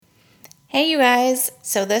Hey, you guys.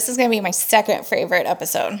 So this is going to be my second favorite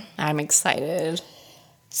episode. I'm excited.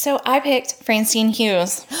 So I picked Francine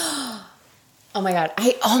Hughes. Oh my God.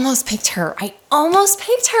 I almost picked her.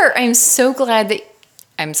 I'm so glad.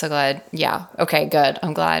 Yeah. Okay, good.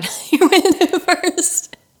 I'm glad you went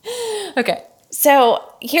first. Okay.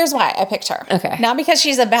 So here's why I picked her. Okay. Not because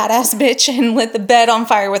she's a badass bitch and lit the bed on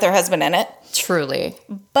fire with her husband in it, Truly.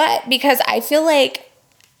 but because I feel like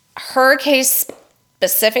her case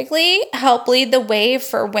specifically helped lead the way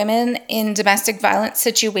for women in domestic violence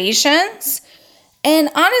situations. And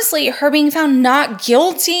honestly, her being found not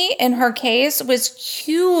guilty in her case was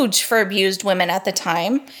huge for abused women at the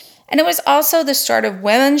time. And it was also the start of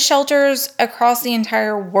women's shelters across the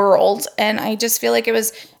entire world. And I just feel like it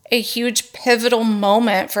was a huge pivotal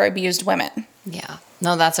moment for abused women. Yeah.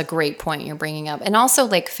 No, that's a great point you're bringing up. And also,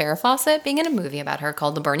 like, Farrah Fawcett being in a movie about her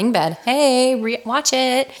called The Burning Bed. Hey, watch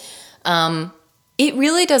it. It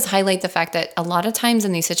really does highlight the fact that a lot of times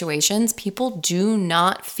in these situations, people do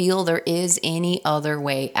not feel there is any other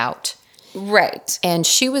way out. Right. And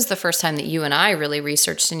she was the first time that you and I really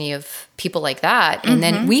researched any of people like that. And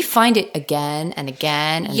then we find it again and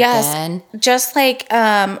again and again. Just like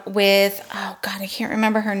with, oh God, I can't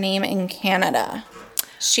remember her name in Canada.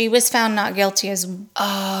 She was found not guilty as...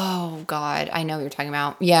 Oh, God. I know what you're talking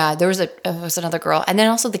about. Yeah, there was another girl. And then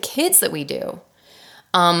also the kids that we do.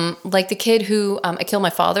 Like the kid who I Killed My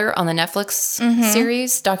Father on the Netflix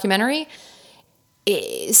series documentary.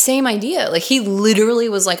 Same idea. Like he literally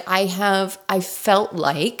was like, I felt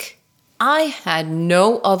like I had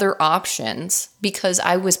no other options because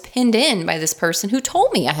I was pinned in by this person who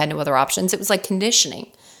told me I had no other options. It was like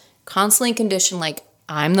conditioning, constantly conditioned. Like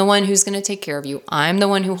I'm the one who's going to take care of you. I'm the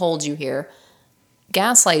one who holds you here,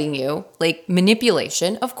 gaslighting you, like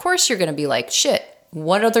manipulation. Of course you're going to be like, shit,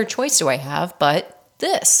 what other choice do I have but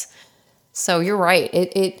this? So you're right.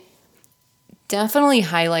 It definitely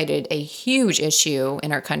highlighted a huge issue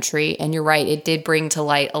in our country. And you're right. It did bring to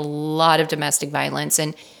light a lot of domestic violence.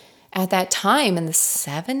 And at that time in the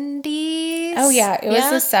 70s. Oh, yeah. It was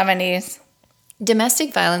the 70s.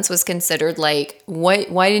 Domestic violence was considered like, why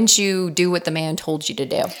didn't you do what the man told you to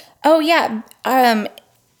do? Oh, yeah.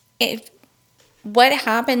 What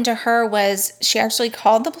happened to her was she actually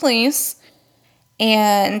called the police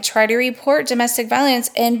and tried to report domestic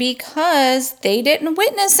violence. And because they didn't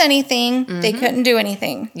witness anything, they couldn't do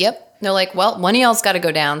anything. Yep. They're like, well, one of y'all's got to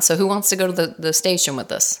go down. So who wants to go to the station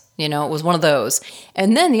with us? You know, it was one of those.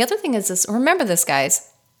 And then the other thing is this, remember this,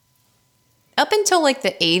 guys, up until like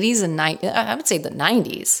the 80s and I would say the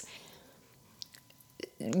 90s,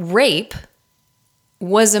 rape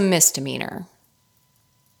was a misdemeanor.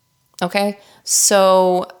 Okay.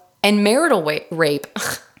 So, and marital rape,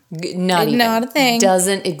 not a thing.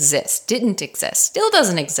 Doesn't exist. Didn't exist. Still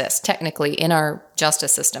doesn't exist technically in our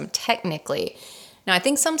justice system. Technically. Now, I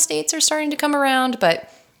think some states are starting to come around,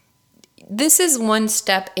 but this is one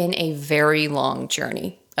step in a very long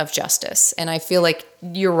journey of justice. And I feel like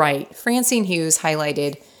you're right. Francine Hughes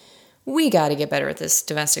highlighted, we got to get better at this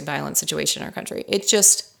domestic violence situation in our country. It's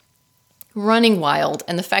just running wild.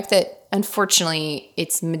 And the fact that, unfortunately,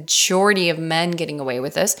 it's majority of men getting away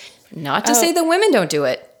with this, not to say that women don't do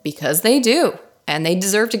it, because they do. And they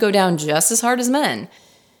deserve to go down just as hard as men.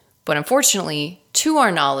 But unfortunately, to our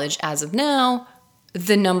knowledge, as of now,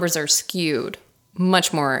 the numbers are skewed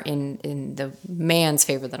much more in the man's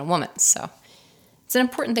favor than a woman's. So it's an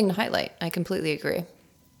important thing to highlight. I completely agree.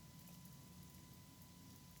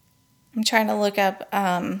 I'm trying to look up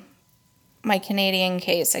my Canadian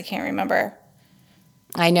case. I can't remember.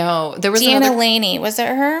 I know. There was Deanna Laney. Was it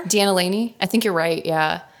her? Deanna Laney? I think you're right.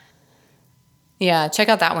 Yeah. Yeah, check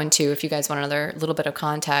out that one too if you guys want another little bit of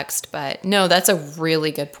context. But no, that's a really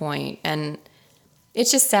good point. And it's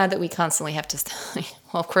just sad that we constantly have to...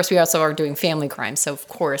 Well, of course, we also are doing family crimes. So, of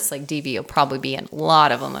course, like DV will probably be in a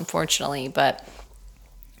lot of them, unfortunately. But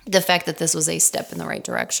the fact that this was a step in the right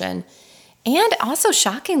direction. And also,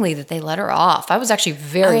 shockingly, that they let her off. I was actually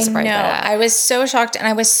very surprised by that. I was so shocked and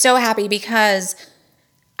I was so happy because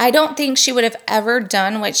I don't think she would have ever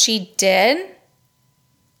done what she did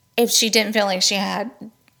if she didn't feel like she had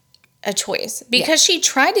a choice. Because she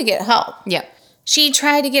tried to get help. Yeah. She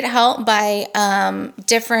tried to get help by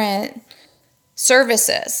different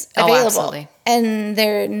services available. Oh, absolutely. And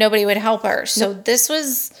nobody would help her. So this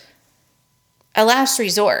was a last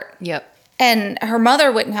resort. Yep. And her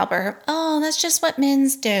mother wouldn't help her. Oh, that's just what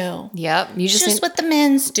men's do. Yep. It's just what the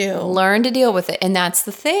men's do. Learn to deal with it. And that's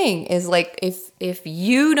the thing is like if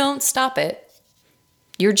you don't stop it,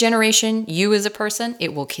 your generation, you as a person,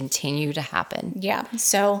 it will continue to happen. Yeah.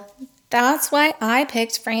 So that's why I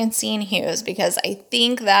picked Francine Hughes, because I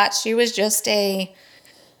think that she was just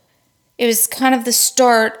it it was kind of the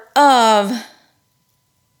start of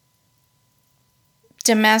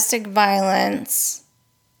domestic violence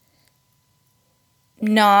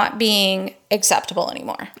not being acceptable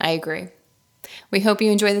anymore. I agree. We hope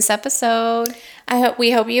you enjoy this episode.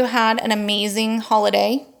 We hope you had an amazing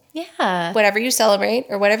holiday. Yeah. Whatever you celebrate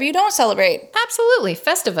or whatever you don't celebrate. Absolutely.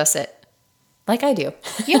 Festivus it. Like I do.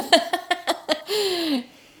 Yeah.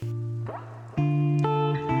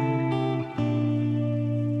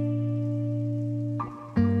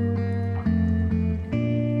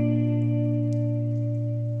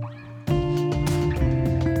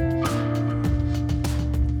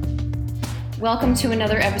 Welcome to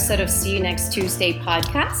another episode of See You Next Tuesday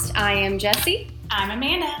podcast. I am Jessie. I'm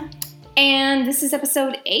Amanda. And this is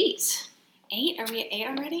episode 8. 8? Are we at 8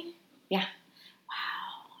 already? Yeah.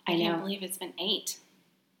 Wow. I can't know. believe it's been 8.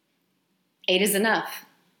 8 is enough.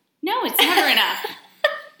 No, it's never enough.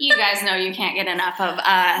 You guys know you can't get enough of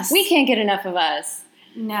us. We can't get enough of us.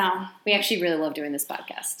 No. We actually really love doing this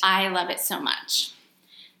podcast. I love it so much.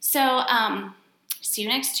 So, See You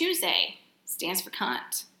Next Tuesday stands for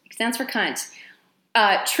cunt. It stands for cunt.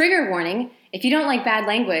 Trigger warning, if you don't like bad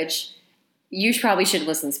language, you probably should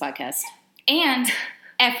listen to this podcast. And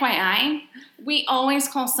FYI, we always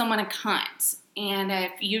call someone a cunt. And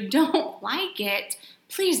if you don't like it,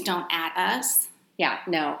 please don't at us. Yeah,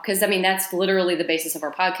 no, because I mean, that's literally the basis of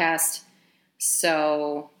our podcast.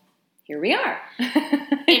 So here we are.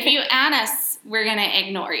 If you add us, we're going to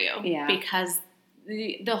ignore you. Yeah. Because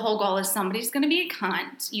the whole goal is somebody's going to be a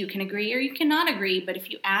cunt. You can agree or you cannot agree. But if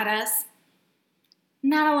you add us,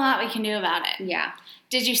 not a lot we can do about it. Yeah.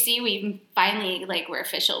 Did you see we finally, we're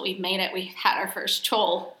official. We've made it. We've had our first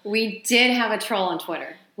troll. We did have a troll on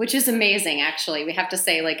Twitter, which is amazing, actually. We have to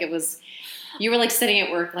say, you were sitting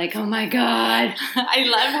at work oh my God. I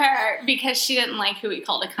love her because she didn't like who we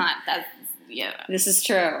called a cunt. That's, yeah. This is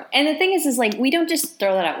true. And the thing is we don't just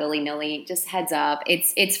throw that out willy-nilly, just heads up.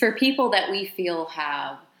 It's for people that we feel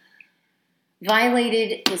have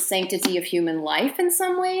violated the sanctity of human life in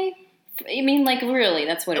some way. I mean, really,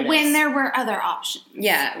 that's what it is. When there were other options.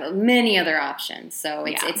 Yeah, many other options. So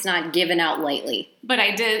Yeah. it's not given out lightly. But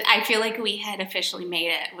I feel like we had officially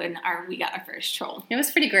made it when we got our first troll. It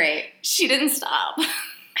was pretty great. She didn't stop.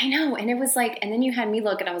 I know. And it was and then you had me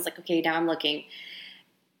look, and I was like, okay, now I'm looking.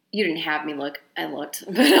 You didn't have me look. I looked.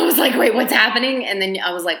 But I was like, wait, what's happening? And then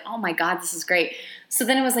I was like, oh my God, this is great. So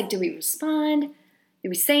then it was do we respond? Did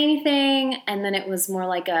we say anything? And then it was more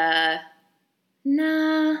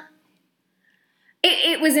nah.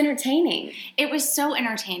 It was entertaining. It was so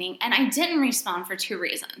entertaining, and I didn't respond for 2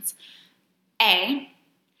 reasons. A,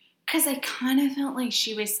 because I kind of felt like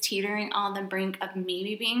she was teetering on the brink of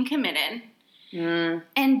maybe being committed.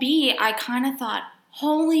 And B, I kind of thought,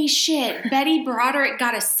 holy shit, Betty Broderick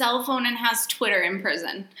got a cell phone and has Twitter in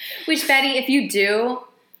prison. Which, Betty, if you do,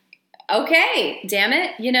 okay, damn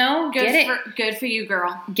it, Good for you,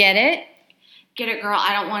 girl. Get it? Get it, girl.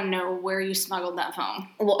 I don't want to know where you smuggled that phone.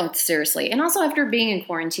 Well, seriously. And also after being in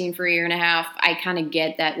quarantine for a year and a half, I kind of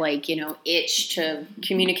get that, itch to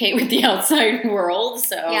communicate with the outside world.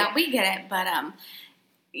 So yeah, we get it. But,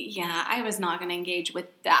 yeah, I was not going to engage with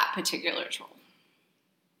that particular troll.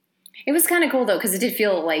 It was kind of cool, though, because it did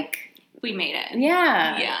feel we made it.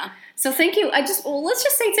 Yeah. Yeah. So thank you. Let's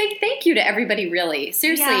just say thank you to everybody, really.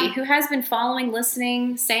 Seriously, who has been following,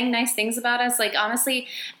 listening, saying nice things about us. Honestly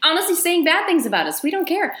saying bad things about us. We don't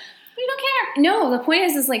care. We don't care. No, the point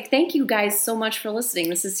is thank you guys so much for listening.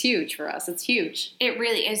 This is huge for us. It's huge. It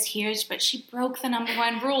really is huge, but she broke the number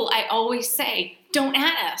 1 rule. I always say, don't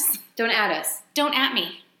at us. Don't at us. Don't at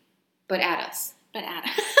me. But at us. But at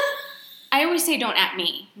us. I always say don't at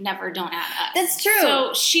me, never don't at us. That's true.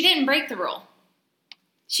 So she didn't break the rule.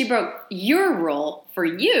 She broke your rule for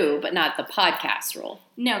you, but not the podcast rule.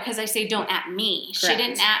 No, because I say don't at me. Correct. She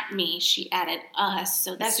didn't at me. She added us.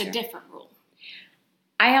 So that's a different rule.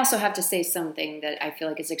 I also have to say something that I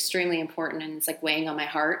feel is extremely important, and it's weighing on my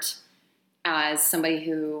heart as somebody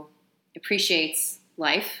who appreciates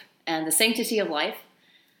life and the sanctity of life.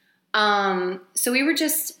 So we were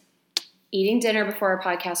just eating dinner before our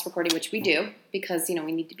podcast recording, which we do because, we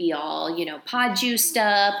need to be all, pod juiced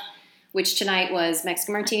up, which tonight was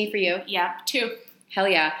Mexican martini for you. Yeah, 2. Hell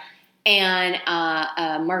yeah. And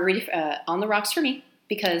margarita on the rocks for me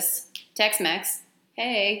because Tex-Mex.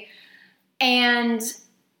 Hey. And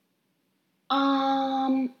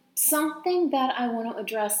something that I want to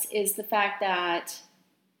address is the fact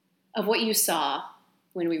of what you saw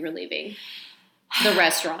when we were leaving the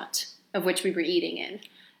restaurant of which we were eating in.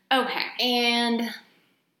 Okay. And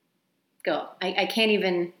go. I can't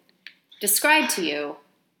even describe to you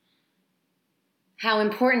how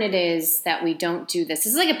important it is that we don't do this.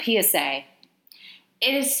 This is like a PSA.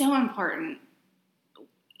 It is so important.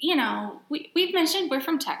 You know, we've mentioned we're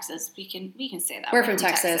from Texas. We can say that. We're from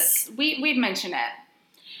Texas. We've mentioned it.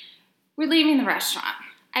 We're leaving the restaurant.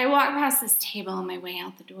 I walked past this table on my way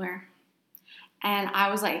out the door. And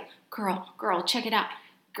I was like, girl, check it out.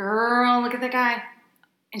 Girl, look at the guy.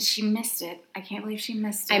 And she missed it. I can't believe she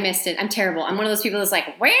missed it. I missed it. I'm terrible. I'm one of those people that's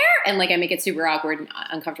like, where? And like I make it super awkward and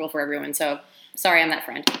uncomfortable for everyone. So sorry, I'm that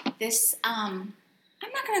friend. This, I'm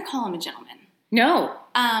not going to call him a gentleman. No.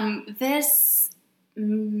 This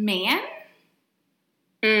man?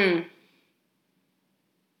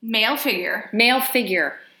 Male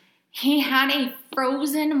figure. He had a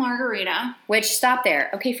frozen margarita. Which, stop there.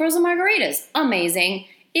 Okay, frozen margaritas. Amazing.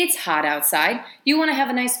 It's hot outside. You want to have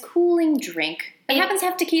a nice cooling drink. It happens to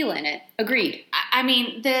have tequila in it. Agreed. I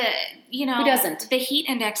mean, who doesn't? The heat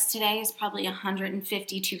index today is probably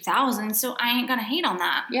 152,000, so I ain't gonna hate on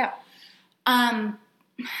that. Yeah.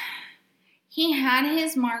 He had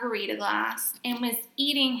his margarita glass and was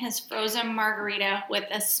eating his frozen margarita with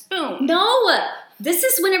a spoon. No! This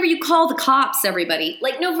is whenever you call the cops, everybody.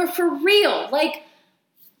 Like, no, for real. Like,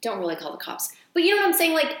 don't really call the cops. But you know what I'm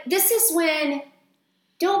saying? Like, this is when,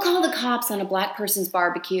 don't call the cops on a black person's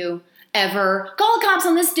barbecue. Ever. Call the cops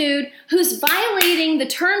on this dude who's violating the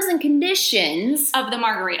terms and conditions of the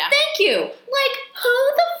margarita. Thank you. Like, who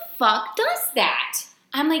the fuck does that?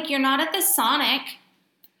 I'm like, you're not at the Sonic.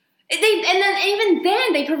 Even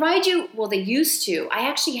then, they provide you, well, they used to.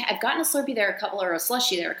 I've gotten a Slurpee there or a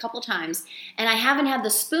slushie there a couple of times, and I haven't had the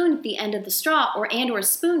spoon at the end of the straw or a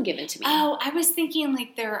spoon given to me. Oh, I was thinking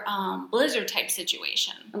like their Blizzard type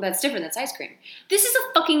situation. Oh, that's different. That's ice cream. This is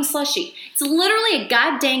a fucking slushie. It's literally a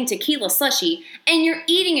goddamn tequila slushie, and you're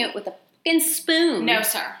eating it with a fucking spoon. No,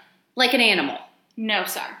 sir. Like an animal. No,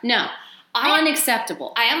 sir. No.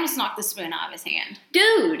 Unacceptable. I almost knocked the spoon out of his hand.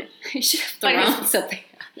 Dude, you should have thrown something.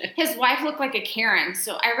 His wife looked like a Karen,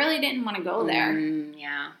 so I really didn't want to go there.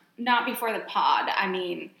 Yeah. Not before the pod. I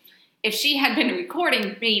mean, if she had been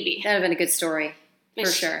recording, maybe. That would have been a good story. For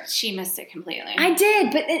sure. She missed it completely. I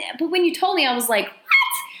did, but when you told me, I was like,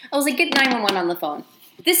 what? I was like, get 911 on the phone.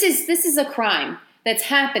 This is a crime that's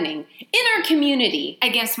happening in our community.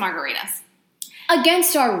 Against margaritas.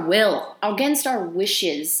 Against our will. Against our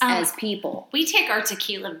wishes as people. We take our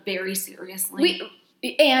tequila very seriously.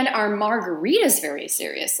 And our margaritas very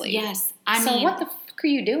seriously. Yes. So what the fuck are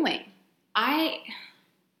you doing? I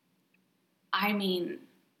mean.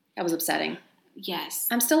 That was upsetting. Yes.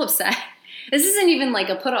 I'm still upset. This isn't even like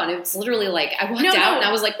a put on. It's literally like I walked out and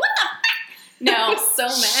I was like, what the fuck? No. I was so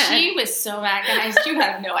mad. She was so mad, guys. You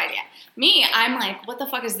have no idea. Me, I'm like, what the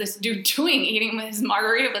fuck is this dude doing eating his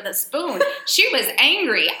margarita with a spoon? She was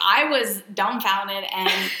angry. I was dumbfounded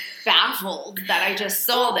and baffled that I just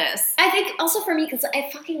saw this. I think also for me, because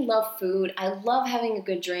I fucking love food. I love having a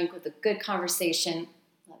good drink with a good conversation.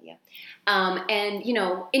 Love you. And, you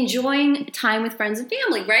know, enjoying time with friends and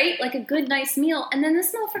family, right? Like a good, nice meal. And then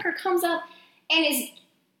this motherfucker comes up and is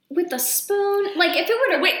with the spoon. Like, if it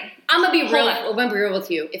were to... Wait, I'm going to be real. I'm going to be real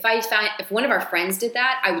with you. If one of our friends did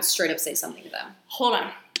that, I would straight up say something to them. Hold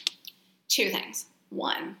on. Two things.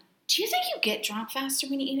 One, do you think you get drunk faster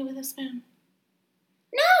when you eat it with a spoon?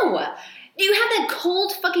 No. Do you have that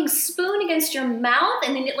cold fucking spoon against your mouth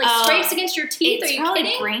and then it like scrapes against your teeth? Are you probably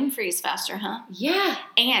kidding? brain freeze faster, huh? Yeah.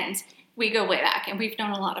 And we go way back and we've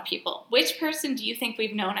known a lot of people. Which person do you think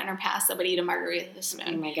we've known in our past that would eat a margarita with a spoon?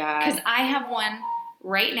 Oh my God. Because I have one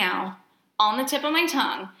right now on the tip of my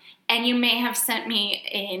tongue, and you may have sent me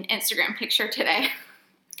an Instagram picture today.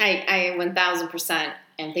 I 1000%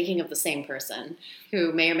 am thinking of the same person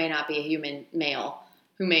who may or may not be a human male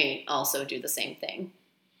who may also do the same thing.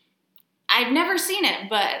 I've never seen it,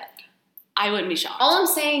 but I wouldn't be shocked. All I'm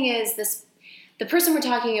saying is the person we're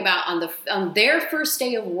talking about on their first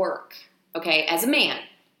day of work, okay, as a man,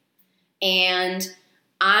 and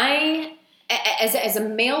I, as a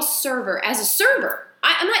male server, why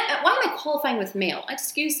am I qualifying with male?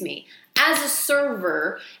 Excuse me. As a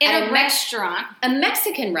server in at a restaurant. A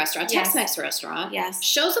Mexican restaurant, Yes. Tex-Mex restaurant. Yes.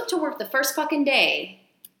 Shows up to work the first fucking day.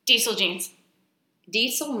 Diesel jeans.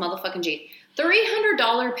 Diesel motherfucking jeans.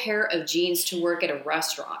 $300 pair of jeans to work at a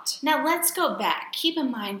restaurant. Now let's go back. Keep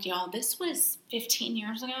in mind, y'all, this was 15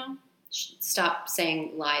 years ago. Stop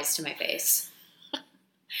saying lies to my face.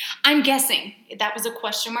 I'm guessing that was a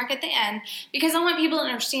question mark at the end because I want people to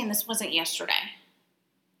understand this wasn't yesterday.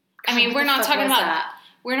 I mean, we're not talking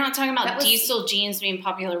about diesel jeans being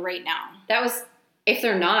popular right now. That was, if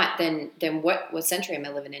they're not, then what century am I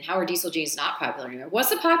living in? How are diesel jeans not popular anymore? What's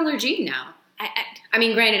the popular jean now? I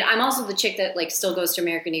mean, granted, I'm also the chick that like still goes to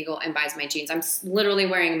American Eagle and buys my jeans. I'm literally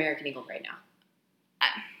wearing American Eagle right now.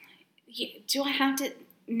 Do I have to?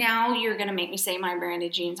 Now you're going to make me say my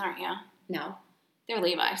branded jeans, aren't you? No. They're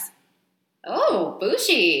Levi's. Oh,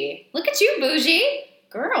 bougie. Look at you, bougie.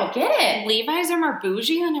 Girl, get it. Levi's are more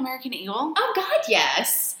bougie than American Eagle? Oh, God,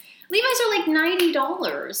 yes. Levi's are like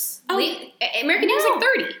 $90. Oh, American Eagle's like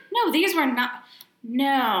 $30. No, these were not.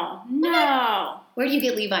 No. Where do you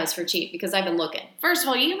get Levi's for cheap? Because I've been looking. First of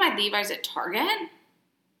all, you can buy Levi's at Target.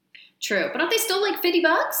 True. But aren't they still like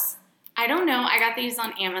 $50? I don't know. I got these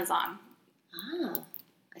on Amazon. Oh.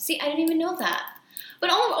 See, I didn't even know that. But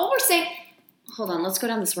all we're saying... Hold on, let's go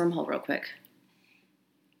down this wormhole real quick.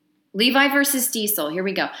 Levi versus Diesel. Here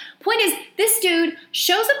we go. Point is, this dude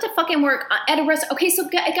shows up to fucking work at a restaurant. Okay, so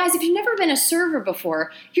guys, if you've never been a server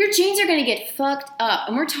before, your jeans are going to get fucked up.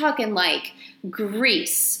 And we're talking like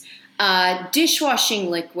grease, dishwashing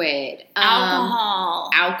liquid, alcohol.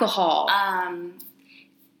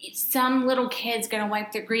 Some little kid's gonna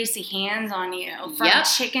wipe their greasy hands on you from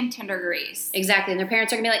chicken tender grease. Exactly, and their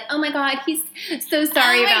parents are gonna be like, "Oh my God, he's so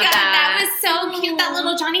sorry about that. That was so cute. That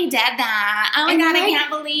little Johnny did that. Oh my God, I can't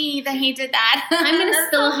believe that he did that. I'm gonna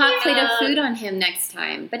spill a hot plate of food on him next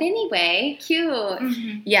time." But anyway, cute.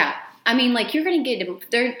 Mm-hmm. Yeah, I mean, like you're gonna get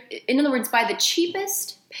there. In other words, buy the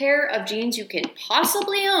cheapest pair of jeans you can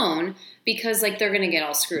possibly own because like they're gonna get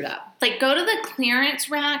all screwed up. Like go to the clearance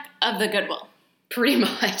rack of the Goodwill. Pretty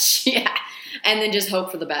much, yeah. And then just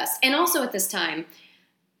hope for the best. And also at this time,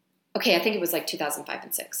 okay, I think it was like 2005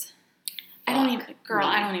 and 6. I don't even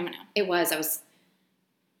know. It was.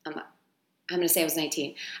 I'm going to say I was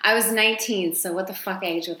 19. I was 19, so what the fuck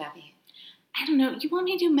age would that be? I don't know. You want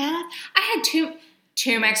me to do math? I had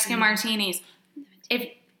two Mexican martinis.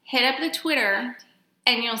 Hit up the Twitter,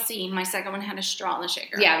 and you'll see my second one had a straw in the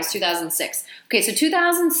shaker. Yeah, it was 2006. Okay, so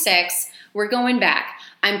 2006, we're going back.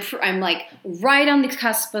 I'm like right on the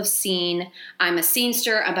cusp of scene. I'm a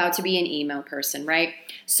scenester, about to be an emo person, right?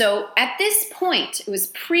 So at this point, it was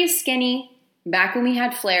pre-skinny, back when we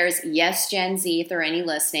had flares. Yes, Gen Z, if there are any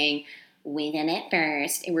listening, we did it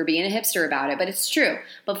first, and we're being a hipster about it, but it's true.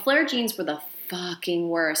 But flare jeans were the fucking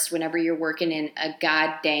worst whenever you're working in a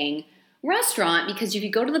god dang restaurant, because if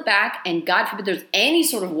you go to the back and God forbid there's any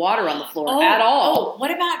sort of water on the floor at all. Oh,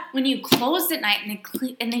 what about when you closed at night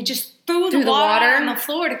and they just threw the water on the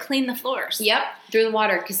floor to clean the floors? Yep, through the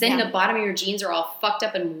water, because then the bottom of your jeans are all fucked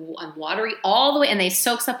up and watery all the way, and they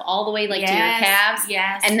soaks up all the way like to your calves.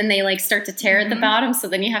 Yes, and then they like start to tear at the bottom, so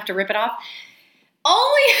then you have to rip it off.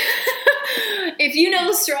 Only if you know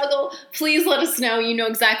the struggle, please let us know. You know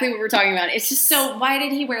exactly what we're talking about. It's just so. Why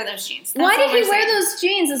did he wear those jeans? Why did he wear those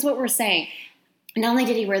jeans? Is what we're saying. Not only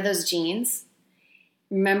did he wear those jeans,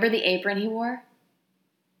 remember the apron he wore?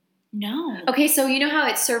 No. Okay, so you know how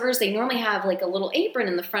at servers they normally have like a little apron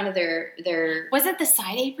in the front of their. Was it the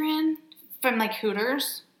side apron from like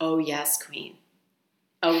Hooters? Oh yes, Queen.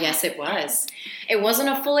 Oh yes, it was. It wasn't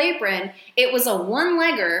a full apron. It was a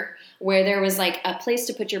one-legger where there was like a place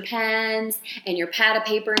to put your pens and your pad of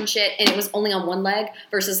paper and shit, and it was only on one leg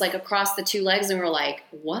versus like across the two legs, and we were like,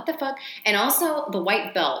 what the fuck? And also the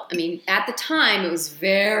white belt. I mean, at the time, it was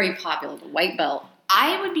very popular, the white belt.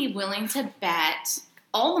 I would be willing to bet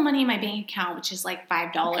all the money in my bank account, which is like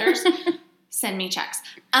 $5, send me checks.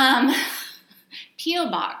 P.O.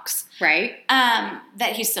 Box. Right.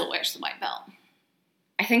 That he still wears the white belt.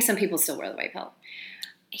 I think some people still wear the white belt.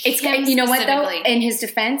 It's, you know what though? In his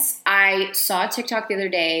defense, I saw a TikTok the other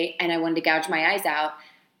day and I wanted to gouge my eyes out.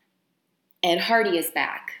 Ed Hardy is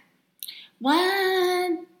back.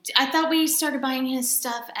 What? I thought we started buying his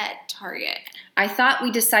stuff at Target. I thought we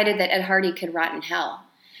decided that Ed Hardy could rot in hell.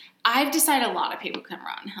 I've decided a lot of people can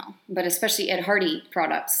rot in hell. But especially Ed Hardy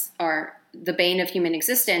products are the bane of human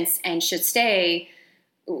existence and should stay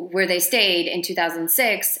where they stayed in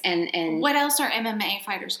 2006. And what else are MMA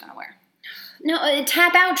fighters going to wear? No,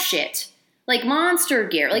 tap out shit. Like monster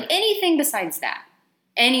gear. Like anything besides that.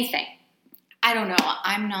 Anything. I don't know.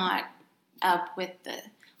 I'm not up with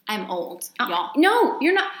I'm old, y'all. No,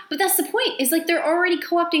 you're not. But that's the point. Is like they're already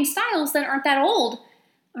co-opting styles that aren't that old.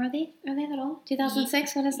 Are they that old?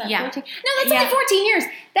 2006? What is that? Yeah. 14? No, that's only 14 years.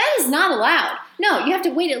 That is not allowed. No, you have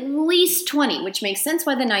to wait at least 20, which makes sense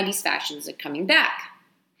why the 90s fashions are coming back.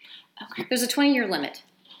 Okay. There's a 20-year limit,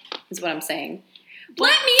 is what I'm saying.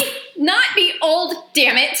 Let me not be old,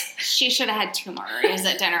 damn it. She should have had 2 margaritas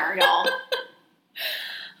at dinner, y'all.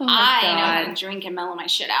 Oh I know how to drink and mellow my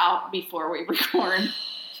shit out before we record.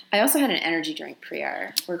 I also had an energy drink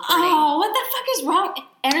pre-recording. Oh, what the fuck is wrong?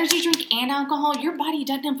 Energy drink and alcohol? Your body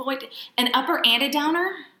doesn't avoid an upper and a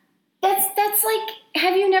downer? That's like,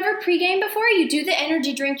 have you never pre-gamed before? You do the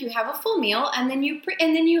energy drink, you have a full meal, and then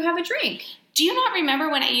you have a drink. Do you not remember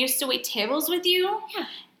when I used to wait tables with you? Yeah.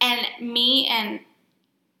 And me and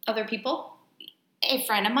Other people? A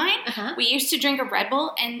friend of mine, we used to drink a Red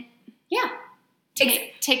Bull and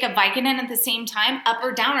take a Vicodin at the same time, up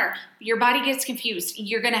or downer. Your body gets confused.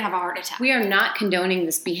 You're going to have a heart attack. We are not condoning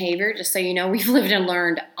this behavior, just so you know. We've lived and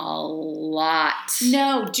learned a lot.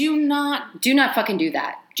 No, do not. Do not fucking do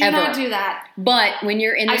that. Do not do that. But when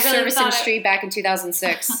you're in the service industry back in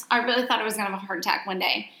 2006. I really thought I was going to have a heart attack one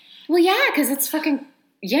day. Well, yeah, because it's fucking,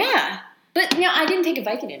 yeah. But, I didn't take a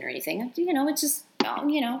Vicodin or anything. It's just,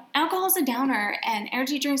 Alcohol's a downer and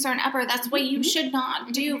energy drinks are an upper. That's why you should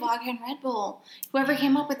not do vodka and Red Bull. Whoever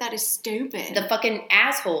came up with that is stupid. The fucking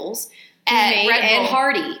assholes who made Ed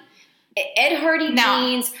Hardy. Ed Hardy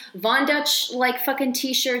jeans, Von Dutch, fucking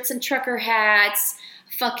t-shirts and trucker hats,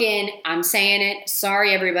 fucking, I'm saying it,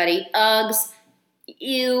 sorry everybody, Uggs,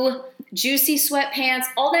 ew, juicy sweatpants,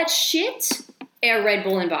 all that shit are Red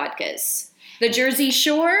Bull and vodkas. The Jersey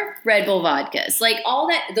Shore, Red Bull vodkas. All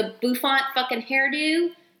that, the Bouffant fucking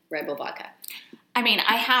hairdo, Red Bull vodka. I mean,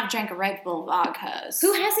 I have drank a Red Bull vodkas.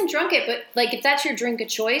 Who hasn't drunk it? But, if that's your drink of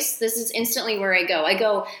choice, this is instantly where I go. I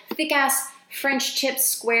go thick-ass French tip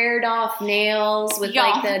squared off nails with, the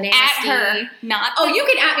nasty. At her, not Oh, you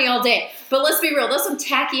can at me all day. But let's be real. Those some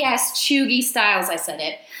tacky-ass chuggy styles, I said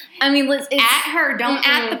it. I mean, at her. Don't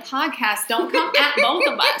at the podcast. Don't come at both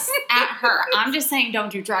of us. At her. I'm just saying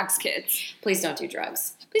don't do drugs, kids. Please don't do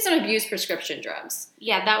drugs. Please don't abuse prescription drugs.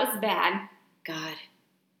 Yeah, that was bad. God.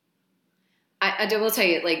 I will tell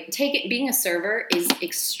you, being a server is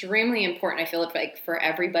extremely important. I feel for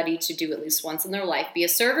everybody to do at least once in their life. Be a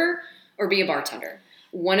server or be a bartender.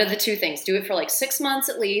 One of the two things. Do it for 6 months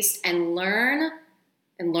at least and learn.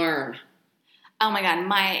 Oh my God,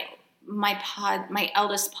 my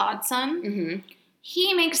eldest pod son,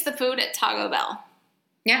 he makes the food at Taco Bell.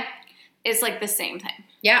 Yeah. It's the same thing.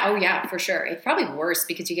 Yeah, oh yeah, for sure. It's probably worse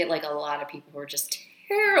because you get a lot of people who are just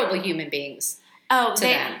terrible human beings. Oh,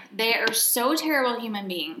 they are so terrible human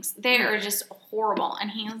beings. They are just horrible.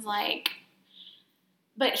 And he was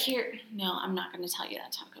but here, no, I'm not going to tell you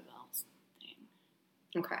that Taco Bell's thing.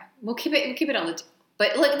 Okay. We'll keep it on the,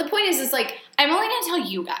 but the point is I'm only going to tell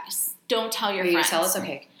you guys. Don't tell your friends. Tell us?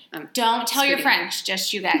 Okay. Don't tell your friends,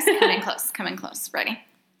 just you guys. Come in close. Ready?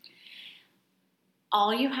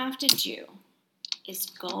 All you have to do is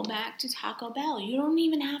go back to Taco Bell. You don't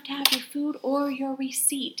even have to have your food or your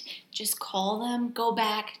receipt. Just call them, go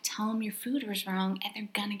back, tell them your food was wrong, and they're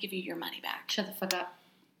going to give you your money back. Shut the fuck up.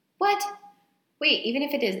 What? Wait, even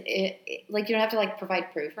if it is, you don't have to,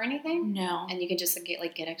 provide proof or anything? No. And you can just, get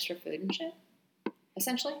extra food and shit?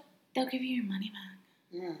 Essentially? They'll give you your money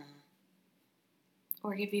back.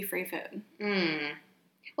 Or give you free food.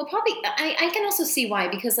 Well, probably, I can also see why,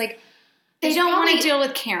 because, they don't want to deal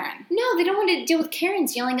with Karen. No, they don't want to deal with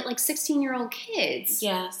Karens yelling at 16-year-old kids.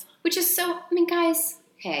 Yes. Which is so, guys,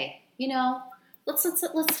 hey,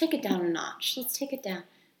 let's take it down a notch. Let's take it down.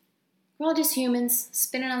 We're all just humans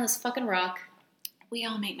spinning on this fucking rock. We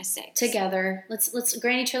all make mistakes. Together. Let's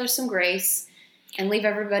grant each other some grace and leave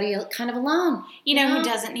everybody kind of alone. You know who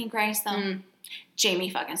doesn't need grace though? Jamie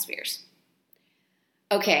fucking Spears.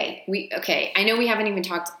 Okay. I know we haven't even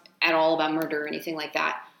talked at all about murder or anything like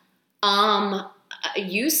that.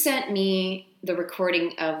 You sent me the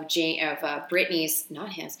recording of Brittany's,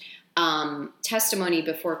 not his, testimony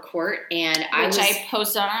before court, and I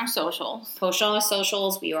posted on our socials. Posted on our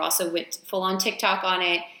socials. We also went full on TikTok on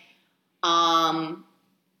it.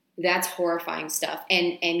 That's horrifying stuff.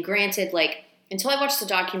 And granted, until I watched the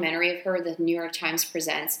documentary of her, the New York Times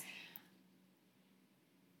presents,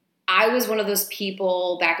 I was one of those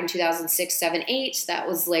people back in 2006, 7, 8 that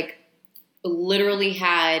was literally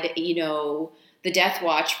had, the death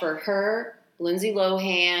watch for her, Lindsay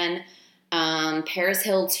Lohan, Paris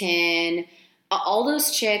Hilton, all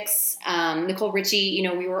those chicks, Nicole Richie,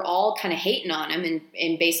 we were all kind of hating on them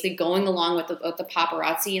and basically going along with the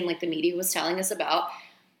paparazzi and the media was telling us about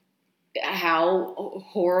how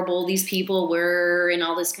horrible these people were and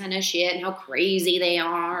all this kind of shit and how crazy they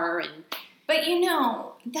are. But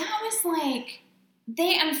that was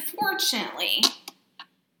they unfortunately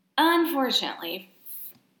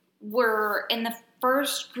were in the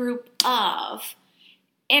first group of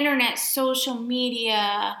internet, social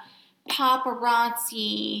media,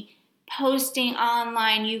 paparazzi, posting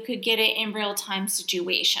online, you could get it in real time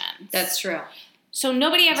situations. That's true. So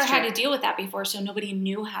nobody ever had to deal with that before, so nobody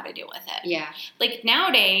knew how to deal with it. Yeah.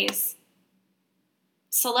 Nowadays,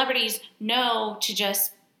 celebrities know to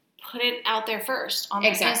just put it out there first on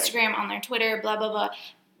their Instagram, on their Twitter, blah, blah, blah.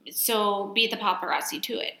 So beat the paparazzi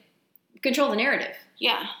to it. Control the narrative.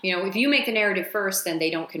 Yeah. If you make the narrative first, then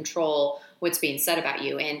they don't control what's being said about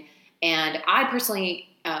you. And I personally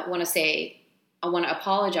want to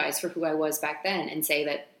apologize for who I was back then and say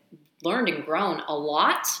that learned and grown a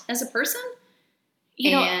lot as a person.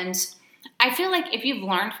 And I feel like if you've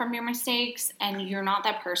learned from your mistakes and you're not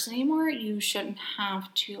that person anymore, you shouldn't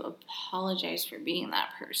have to apologize for being that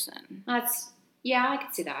person. I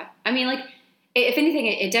could see that. I mean, like, if anything,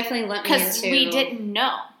 it definitely lent me into... Because we didn't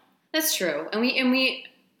know. That's true. And we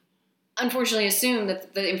unfortunately assumed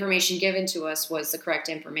that the information given to us was the correct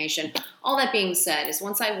information. All that being said, is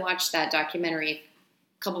once I watched that documentary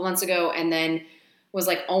a couple months ago and then was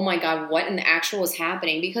like, oh my God, what in the actual was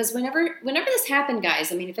happening? Because whenever this happened,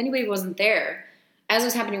 guys, I mean, if anybody wasn't there, as it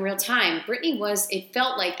was happening in real time, Britney it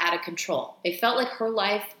felt like out of control. It felt like her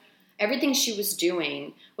life, everything she was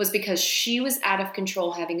doing was because she was out of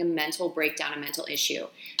control, having a mental breakdown, a mental issue.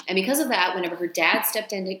 And because of that, whenever her dad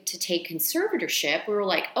stepped in to take conservatorship, we were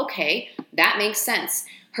like, okay, that makes sense.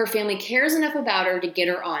 Her family cares enough about her to get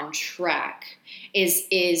her on track,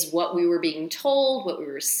 is what we were being told, what we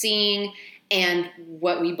were seeing, and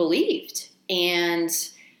what we believed. And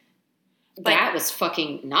that was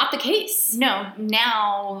fucking not the case. No,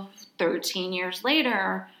 now, 13 years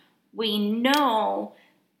later, we know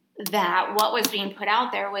that what was being put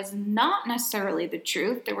out there was not necessarily the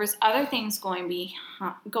truth. There was other things going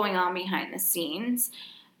on behind the scenes.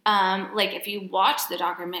 Like if you watch the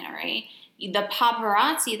documentary, the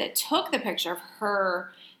paparazzi that took the picture of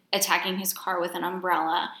her attacking his car with an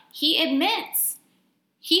umbrella, he admits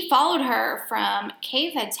he followed her from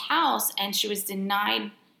K-Fed's house and she was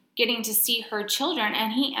denied getting to see her children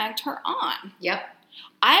and he egged her on. Yep.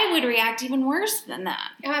 I would react even worse than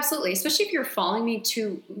that. Oh, absolutely. Especially if you're following me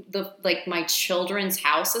to my children's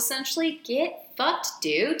house, essentially. Get fucked,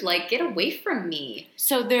 dude. Like, get away from me.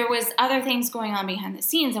 So there was other things going on behind the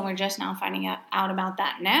scenes, and we're just now finding out about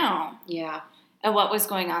that now. Yeah. And what was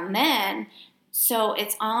going on then. So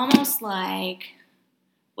it's almost like,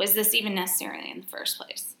 was this even necessary in the first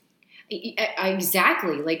place?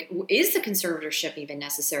 Exactly. Like, is the conservatorship even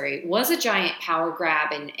necessary? Was a giant power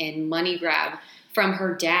grab and money grab from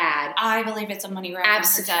her dad? I believe it's a money grab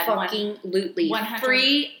from her dad. Absolutely. 100.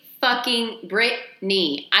 Free fucking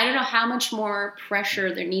Britney. I don't know how much more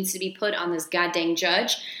pressure there needs to be put on this goddamn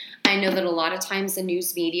judge. I know that a lot of times the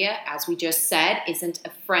news media, as we just said, isn't a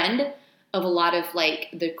friend of a lot of like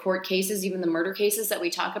the court cases, even the murder cases that we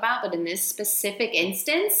talk about. But in this specific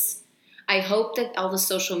instance, I hope that all the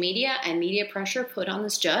social media and media pressure put on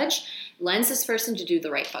this judge lends this person to do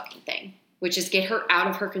the right fucking thing, which is get her out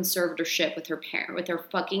of her conservatorship with her parent, with her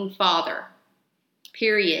fucking father.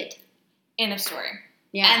 Period. End of story.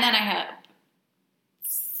 Yeah. And then I hope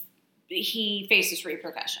he faces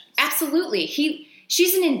repercussions. Absolutely.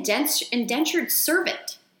 She's an indentured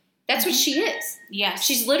servant. That's what she is. Yes.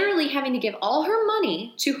 She's literally having to give all her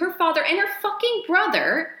money to her father and her fucking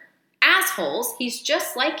brother, assholes, he's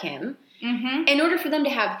just like him, in order for them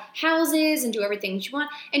to have houses and do everything she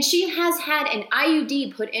wants. And she has had an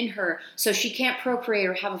IUD put in her so she can't procreate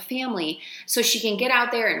or have a family, so she can get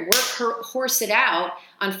out there and horse it out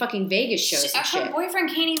on fucking Vegas shows and shit. Her boyfriend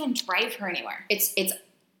can't even drive her anywhere. It's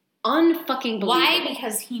unfucking believable. Why?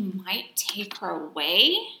 Because he might take her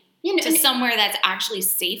away to somewhere that's actually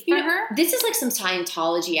safe for her. This is like some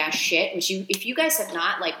Scientology ass shit, which if you guys have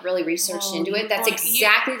not like really researched into it, that's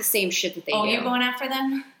exactly the same shit that they do. Oh, you're going after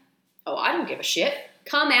them? Oh, I don't give a shit.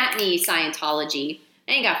 Come at me, Scientology.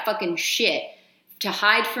 I ain't got fucking shit to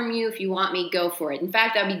hide from you. If you want me, go for it. In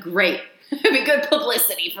fact, that'd be great. It'd be good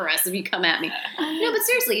publicity for us if you come at me. No, but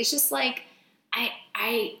seriously, it's just like,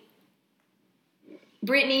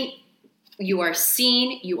 Britney, you are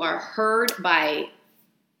seen, you are heard by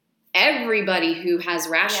everybody who has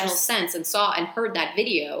rational sense and saw and heard that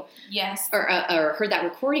video. Yes. Or heard that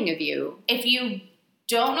recording of you. If you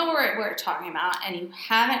don't know what we're talking about and you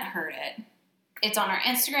haven't heard it, it's on our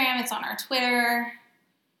Instagram, it's on our Twitter.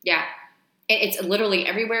 Yeah. It's literally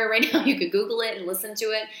everywhere right now. You could Google it and listen to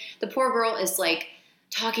it. The poor girl is like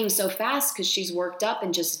talking so fast because she's worked up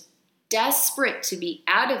and just desperate to be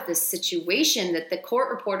out of this situation that the court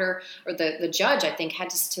reporter or the judge, I think, had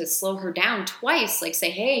to slow her down twice. Like say,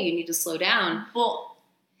 hey, you need to slow down. Well,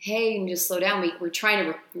 hey, you need to slow down. We're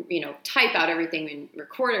trying to, type out everything and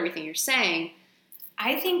record everything you're saying.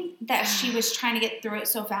 I think that she was trying to get through it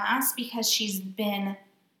so fast because she's been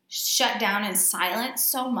shut down and silent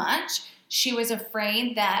so much. She was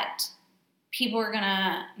afraid that people were going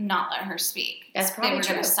to not let her speak. That's probably true. They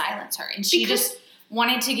were going to silence her. And she just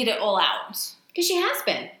wanted to get it all out. Because she has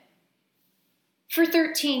been. For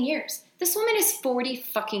 13 years. This woman is 40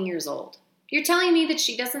 fucking years old. You're telling me that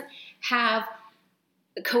she doesn't have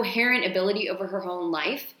a coherent ability over her own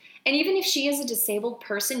life? And even if she is a disabled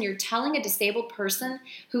person, you're telling a disabled person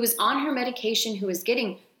who is on her medication, who is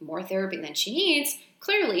getting more therapy than she needs,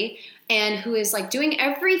 clearly, and who is like doing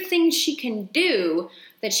everything she can do,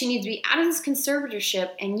 that she needs to be out of this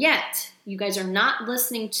conservatorship, and yet you guys are not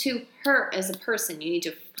listening to her as a person. You need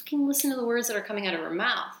to fucking listen to the words that are coming out of her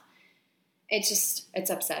mouth. It's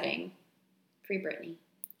upsetting. Free Britney.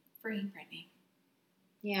 Free Britney.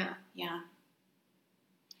 Yeah. Yeah.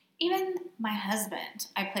 Even my husband,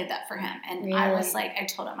 I played that for him. And Really? I was like, I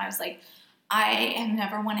told him, I was like, I have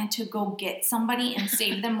never wanted to go get somebody and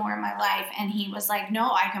save them more in my life. And he was like,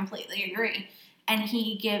 no, I completely agree. And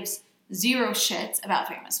he gives zero shits about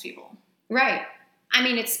famous people. Right. I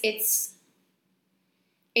mean, it's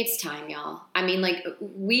time, y'all. I mean, like,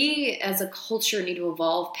 we as a culture need to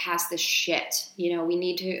evolve past this shit. You know, we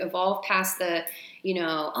need to evolve past the, you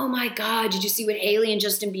know, oh my God, did you see what Hailey and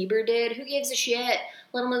Justin Bieber did? Who gives a shit?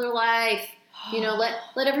 Let them live their life. You know,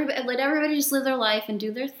 let everybody just live their life and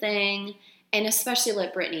do their thing. And especially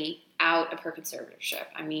let Britney out of her conservatorship.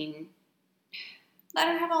 I mean, let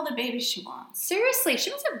her have all the babies she wants. Seriously, she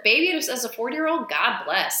wants a baby as a 40-year-old. God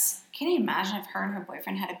bless. Can you imagine if her and her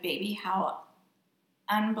boyfriend had a baby? How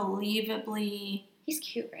unbelievably... He's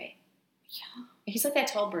cute, right? Yeah. He's like that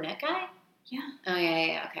tall brunette guy? Yeah. Oh,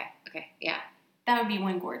 yeah. Okay, yeah. That would be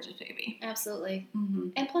one gorgeous baby. Absolutely. Mm-hmm.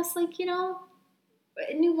 And plus, like, you know,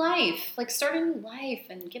 a new life. Like, start a new life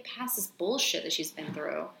and get past this bullshit that she's been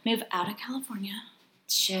through. Move out of California.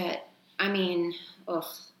 Shit. I mean, ugh.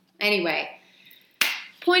 Anyway,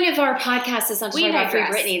 point of our podcast is not to talk about Free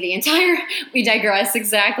Britney. We digress,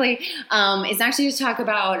 exactly. It's actually to talk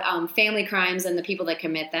about family crimes and the people that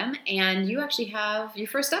commit them. And you actually have your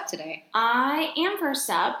first up today. I am first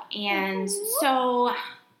up. And so...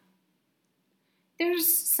 there's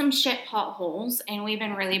some shit potholes, and we've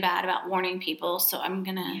been really bad about warning people, so I'm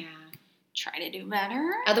going to try to do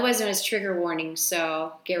better. Otherwise known as trigger warning,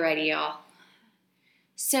 so get ready, y'all.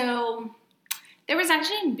 So there was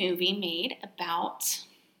actually a movie made about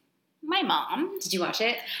my mom. Did you watch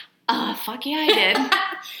it? Fuck yeah, I did.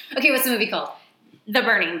 Okay, what's the movie called? The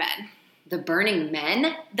Burning Bed. The Burning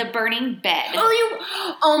Men? The Burning Bed.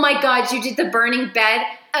 Oh my God, you did The Burning Bed?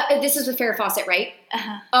 This is with Farrah Fawcett, right?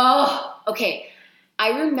 Uh-huh. Oh, okay.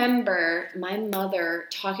 I remember my mother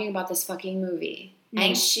talking about this fucking movie,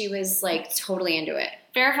 and she was like totally into it.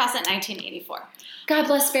 Farrah Fawcett, 1984. God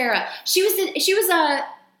bless Farrah.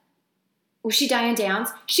 Was she Diane Downs?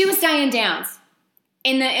 She was Diane Downs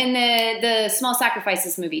in the Small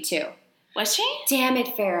Sacrifices movie too. Was she? Damn it,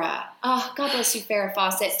 Farrah. Oh, God bless you, Farrah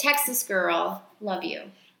Fawcett. Texas girl. Love you.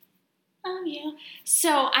 Oh, yeah. So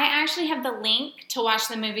I actually have the link to watch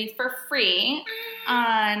the movie for free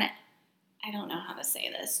on... I don't know how to say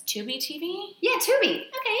this. Tubi TV? Yeah, Tubi.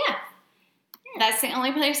 Okay, yeah. That's the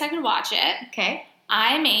only place I could watch it. Okay.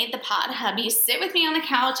 I made the pod hubby sit with me on the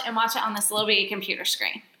couch and watch it on this little bitty computer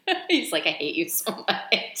screen. He's like, I hate you so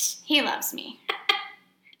much. He loves me.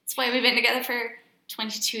 That's why we've been together for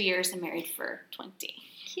 22 years and married for 20.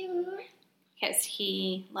 Cute. Because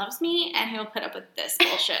he loves me and he'll put up with this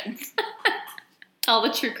bullshit. All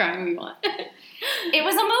the true crime we want. It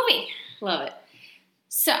was a movie. Love it.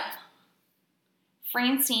 So...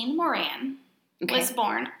 Francine Moran was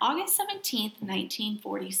born August 17th,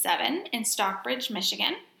 1947 in Stockbridge,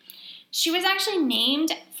 Michigan. She was actually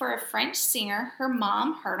named for a French singer her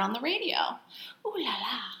mom heard on the radio. Ooh la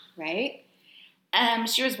la. Right?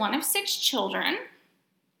 She was one of 6 children.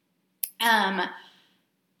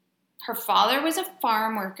 Her father was a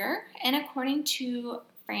farm worker, and according to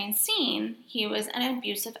Francine, he was an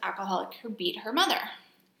abusive alcoholic who beat her mother.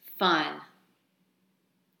 Fun.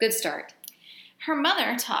 Good start. Her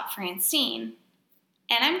mother taught Francine,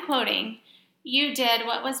 and I'm quoting, "You did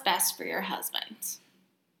what was best for your husband."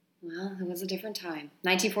 Well, it was a different time.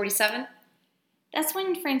 1947? That's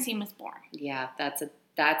when Francine was born. Yeah,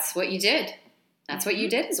 that's what you did. That's what you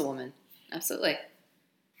did as a woman. Absolutely.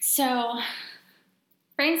 So,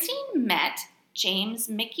 Francine met James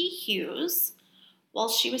Mickey Hughes while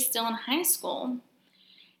she was still in high school,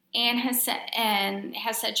 and has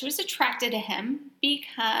said she was attracted to him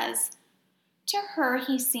because to her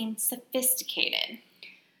he seemed sophisticated.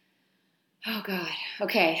 Oh God.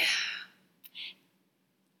 Okay.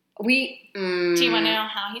 Do you want to know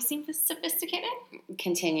how he seemed sophisticated?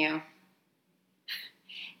 Continue.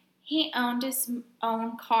 He owned his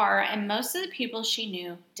own car, and most of the people she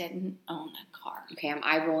knew didn't own a car. Okay, I'm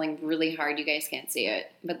eye rolling really hard. You guys can't see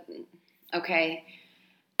it, but okay.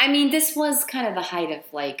 I mean, this was kind of the height of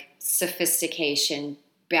like sophistication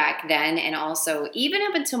back then, and also even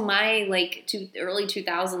up until my early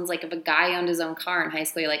 2000s. Like, if a guy owned his own car in high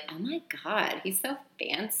school, you're like, oh my God, he's so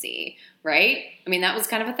fancy, right? I mean, that was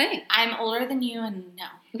kind of a thing. I'm older than you, and no,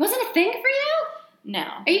 it wasn't a thing for you. No.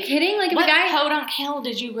 Are you kidding? Like, if what a guy podunk hell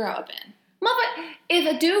did you grow up in?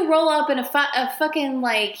 If a dude roll up in a fucking,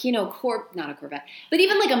 like, you know, not a Corvette, but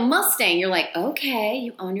even like a Mustang, you're like, okay,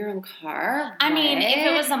 you own your own car. I mean, What? if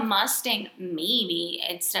it was a Mustang, maybe,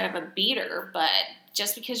 instead of a beater, but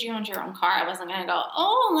just because you owned your own car, I wasn't going to go,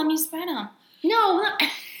 oh, let me spread them. No, I'm not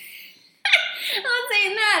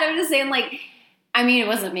saying that. I'm just saying, like, I mean, it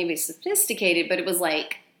wasn't maybe sophisticated, but it was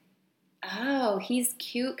like, oh, he's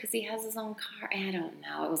cute because he has his own car. I don't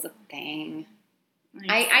know. It was a thing.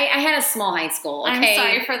 I had a small high school, okay? I'm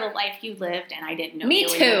sorry for the life you lived, and I didn't know Me you.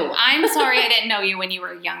 too. I'm sorry I didn't know you when you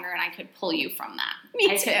were younger, and I could pull you from that. Me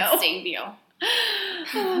I too. could save you.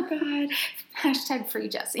 Oh, God. Hashtag free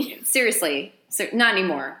Jessie. Seriously. Not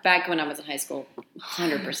anymore. Back when I was in high school,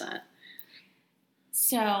 100%.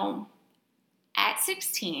 So, at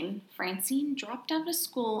 16, Francine dropped out of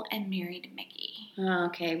school and married Mickey. Oh,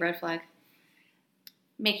 okay, red flag.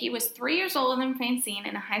 Mickey was 3 years older than Francine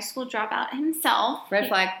and a high school dropout himself. Red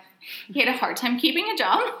flag. He had a hard time keeping a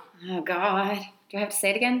job. Oh, God. Do I have to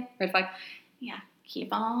say it again? Red flag. Yeah, keep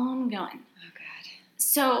on going. Oh, God.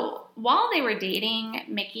 So while they were dating,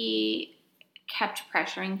 Mickey kept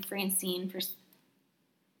pressuring Francine for...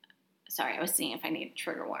 Sorry, I was seeing if I need a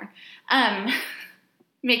trigger warning.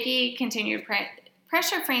 Mickey continued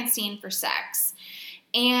pressure Francine for sex.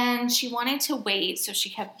 And she wanted to wait, so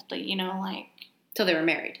she kept, you know, like... Till they were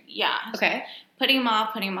married. Yeah. Okay. Putting him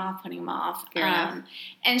off. Fair enough.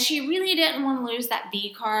 And she really didn't want to lose that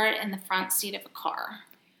V card in the front seat of a car.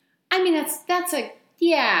 I mean, that's a,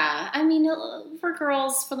 yeah. I mean, for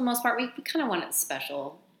girls, for the most part, we kind of want it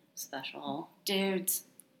special. Dudes,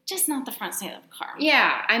 just not the front seat of a car.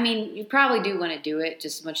 Yeah. I mean, you probably do want to do it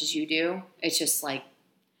just as much as you do. It's just like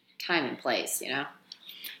time and place, you know?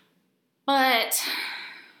 But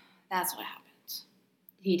that's what happened.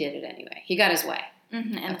 He did it anyway. He got his way.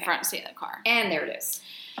 Mm-hmm, in the front seat of the car. And there it is.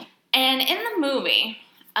 And in the movie,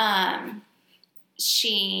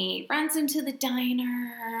 she runs into the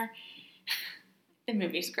diner. The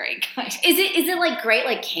movie's great, guys. Is it like great,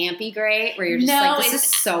 like campy great, where you're just like, this is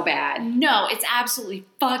so bad? No, it's absolutely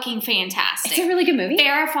fucking fantastic. It's a really good movie.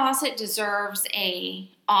 Farrah Fawcett deserves a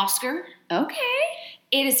Oscar. Okay.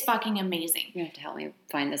 It is fucking amazing. You're going to have to help me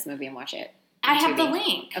find this movie and watch it. I have the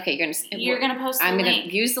link. Okay, you're gonna post the link. I'm gonna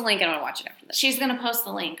use the link and I'm gonna watch it after this. She's gonna post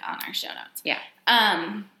the link on our show notes. Yeah.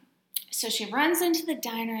 So she runs into the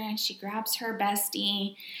diner and she grabs her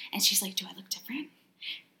bestie and she's like, "Do I look different?"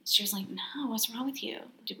 She was like, "No, what's wrong with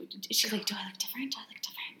you?" She's like, "Do I look different? Do I look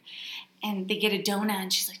different?" And they get a donut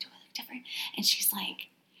and she's like, "Do I look different?" And she's like,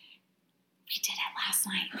 "We did it last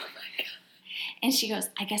night." Oh my God. And she goes,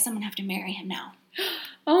 "I guess I'm gonna have to marry him now."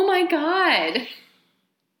 Oh my God.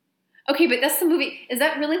 Okay, but that's the movie. Is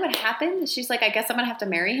that really what happened? She's like, I guess I'm going to have to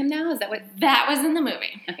marry him now? Is that what? That was in the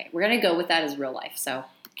movie. Okay, we're going to go with that as real life, so.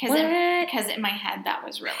 Because in my head, that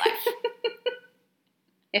was real life.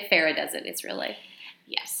 If Farrah does it, it's real life.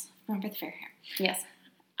 Yes. Remember the fair hair. Yes.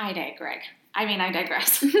 I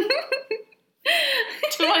digress. Too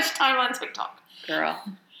much time on TikTok. Girl.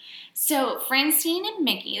 So, Francine and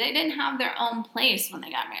Mickey, they didn't have their own place when they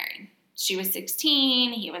got married. She was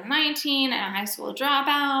 16, he was 19, and a high school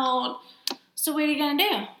dropout. So what are you going to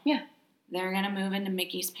do? Yeah. They're going to move into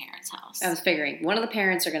Mickey's parents' house. I was figuring. One of the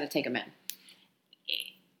parents are going to take them in.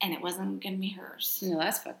 And it wasn't going to be hers. No,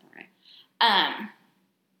 that's fucking right.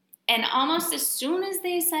 And almost as soon as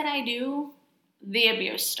they said I do, the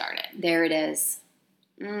abuse started. There it is.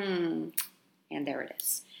 And there it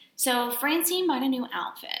is. So Francine bought a new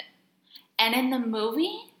outfit. And in the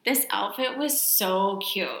movie, this outfit was so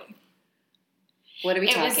cute. What are we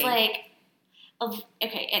talking? It was like,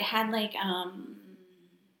 okay, it had like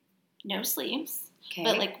no sleeves,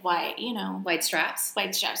 but like white, you know, white straps.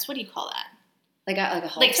 White straps. What do you call that? Like a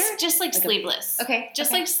halter? Just like sleeveless.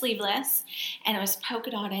 Like sleeveless, and it was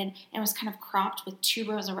polka dotted, and it was kind of cropped with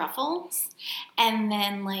 2 rows of ruffles, and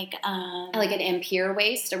then like an empire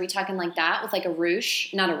waist. Are we talking like that with like a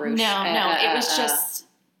ruche? Not a ruche. No, it was just.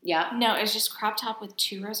 Yeah. No, it was just crop top with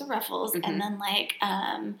 2 rows of ruffles, and then like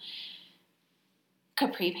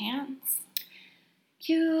capri pants.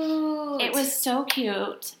 Cute. It was so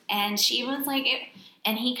cute. And she was like,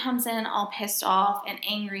 and he comes in all pissed off and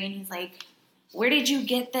angry, and he's like, "Where did you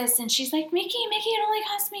get this?" And she's like, Mickey, it only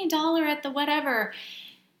cost me $1 at the whatever.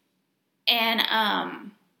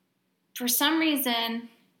 And for some reason,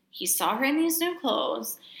 he saw her in these new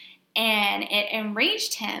clothes, and it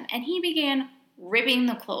enraged him, and he began ripping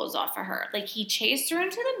the clothes off of her. Like, he chased her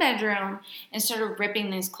into the bedroom and started ripping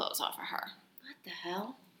these clothes off of her. What the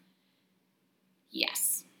hell?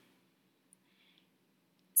 Yes.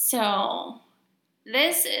 So,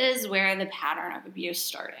 this is where the pattern of abuse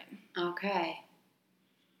started. Okay.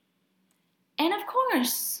 And of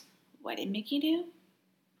course, What did Mickey do?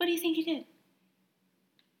 What do you think he did?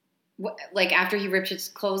 What, like after he ripped his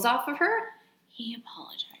clothes off of her? He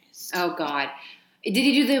apologized. Oh, God. Did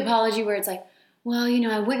he do the apology where it's like, well,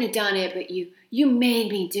 I wouldn't have done it, but you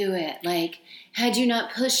made me do it. Like, had you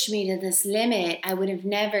not pushed me to this limit, I would have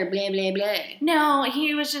never blah, blah, blah. No,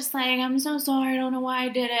 he was just like, I'm so sorry. I don't know why I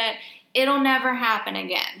did it. It'll never happen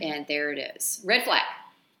again. And there it is. Red flag.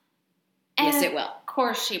 And yes, it will. Of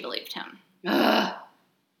course she believed him. Ugh.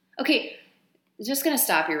 Okay, just going to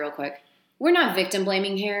stop you real quick. We're not victim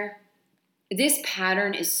blaming here. This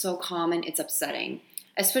pattern is so common, it's upsetting.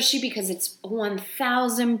 Especially because it's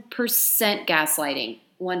 1,000% gaslighting.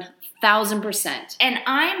 1,000%. And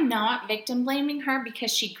I'm not victim blaming her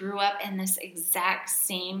because she grew up in this exact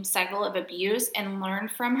same cycle of abuse and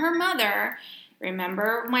learned from her mother.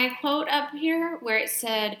 Remember my quote up here where it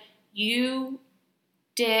said, you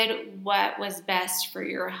did what was best for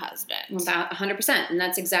your husband. About 100%. And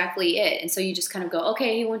that's exactly it. And so you just kind of go,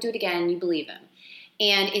 okay, he won't do it again. You believe him.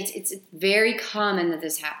 And it's very common that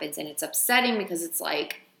this happens. And it's upsetting because it's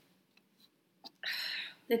like,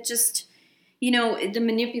 it just, the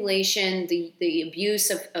manipulation, the abuse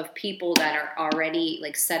of people that are already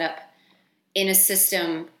like set up in a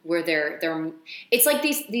system where they're it's like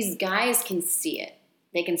these guys can see it.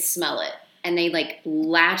 They can smell it. And they like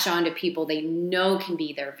latch onto people they know can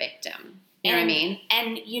be their victim. You know what I mean?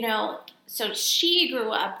 And, so she grew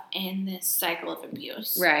up in this cycle of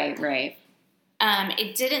abuse. Right.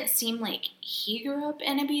 It didn't seem like he grew up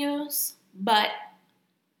in abuse, but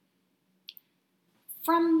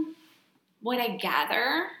from what I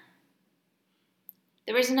gather,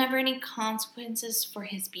 there was never any consequences for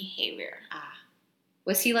his behavior.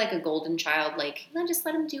 Was he like a golden child? Like, just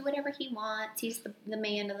let him do whatever he wants. He's the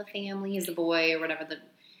man of the family. He's the boy or whatever.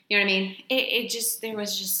 You know what I mean? There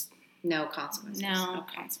was just no consequences. No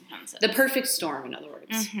consequences. The perfect storm, in other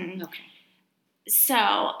words. Mm-hmm. Okay.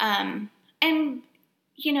 So, and,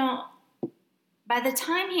 by the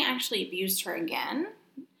time he actually abused her again,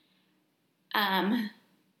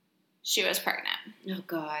 she was pregnant. Oh,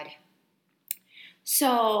 God.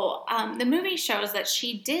 So, the movie shows that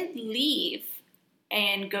she did leave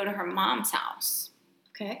and go to her mom's house.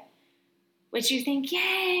 Okay. Which you think,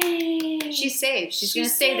 yay! She's safe. She's going to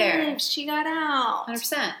stay there. She got out.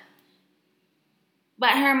 100%.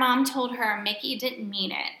 But her mom told her Mickey didn't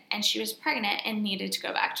mean it, and she was pregnant and needed to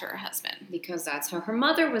go back to her husband. Because that's how her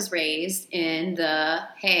mother was raised in the,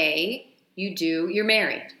 hey, you're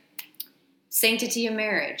married. Sanctity of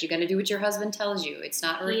marriage. You got to do what your husband tells you. It's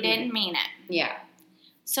not He didn't mean it. Yeah.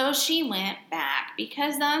 So she went back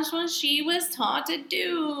because that's what she was taught to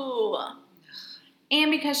do. And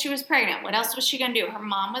because she was pregnant. What else was she going to do? Her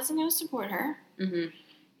mom wasn't going to support her. Mm-hmm.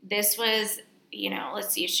 This was,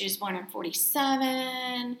 let's see, she was born in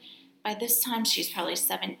 47. By this time, she's probably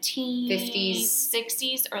 17. 50s.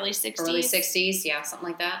 60s, early 60s. Early 60s, yeah, something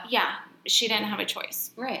like that. Yeah, she didn't have a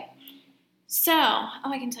choice. Right. So,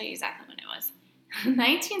 I can tell you exactly when it was.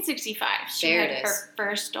 1965, she had her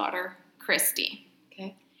first daughter, Christy.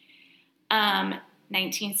 Okay.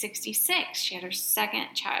 1966, she had her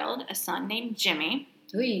second child, a son named Jimmy.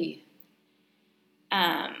 Ooh.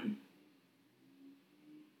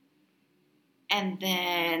 And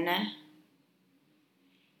then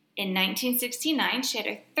in 1969, she had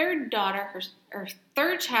her third daughter, her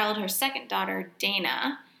third child, her second daughter,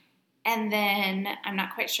 Dana. And then, I'm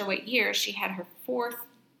not quite sure what year, she had her fourth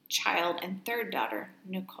child and third daughter,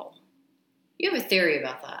 Nicole. You have a theory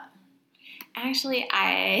about that. Actually,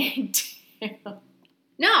 I do.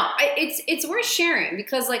 No, it's worth sharing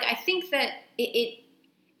because, like, I think that it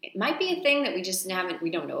might be a thing that we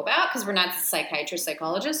don't know about because we're not psychiatrists,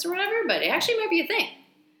 psychologists, or whatever, but it actually might be a thing.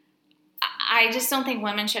 I just don't think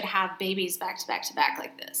women should have babies back to back to back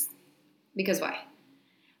like this. Because why?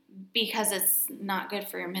 Because it's not good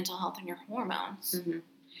for your mental health and your hormones. Mm-hmm.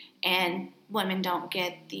 And women don't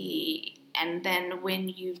get and then when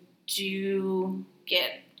you do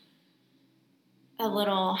get a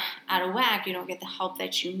little out of whack, you don't get the help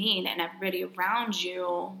that you need, and everybody around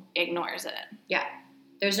you ignores it. Yeah.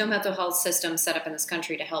 There's no mental health system set up in this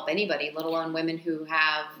country to help anybody, let alone women who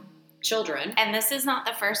have children. And this is not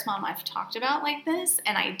the first mom I've talked about like this,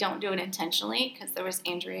 and I don't do it intentionally because there was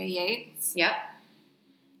Andrea Yates. Yep.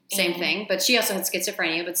 Same thing, but she also had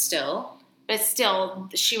schizophrenia, but still. But still,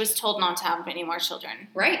 she was told not to have any more children.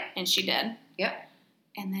 Right. And she did. Yep.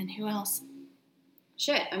 And then who else?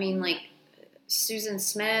 Shit. I mean, like, Susan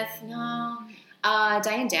Smith, no.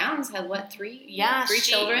 Diane Downs had, what, three? Yeah. Three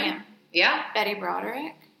children? Yeah. Betty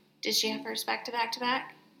Broderick. Did she have hers back to back to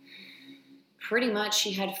back? Pretty much.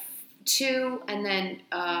 She had two, and then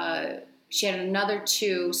she had another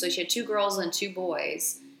two. So she had two girls and two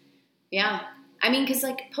boys. Yeah. I mean, because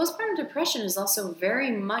like postpartum depression is also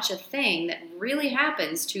very much a thing that really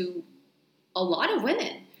happens to a lot of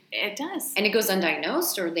women. It does. And it goes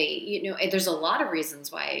undiagnosed, or there's a lot of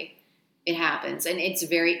reasons why it happens. And it's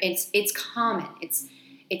common.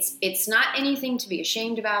 It's not anything to be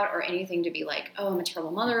ashamed about or anything to be like, oh, I'm a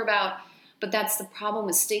terrible mother about. But that's the problem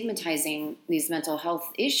with stigmatizing these mental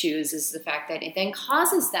health issues, is the fact that it then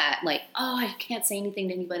causes that, like, oh, I can't say anything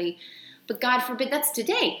to anybody. But God forbid, that's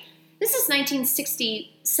today. This is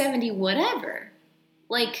 1960, 70, whatever.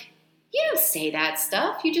 Like, you don't say that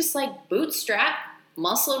stuff. You just like bootstrap,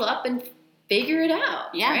 muscle up, and figure it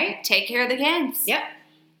out. Yeah. Right? Take care of the kids. Yep.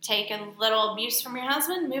 Take a little abuse from your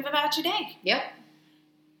husband, move about your day. Yep.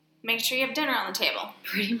 Make sure you have dinner on the table.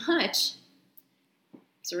 Pretty much.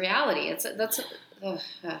 It's a reality.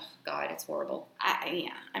 God, it's horrible.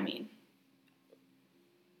 I mean,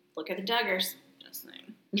 look at the Duggars. Just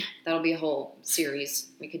saying. That'll be a whole series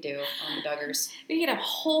we could do on the Duggars. We get a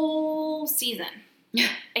whole season.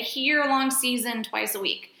 A year-long season, twice a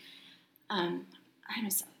week. I'm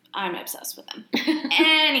obsessed with them.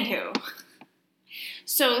 Anywho.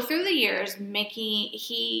 So through the years, Mickey,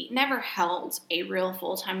 he never held a real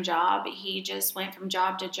full-time job. He just went from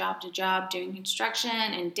job to job to job doing construction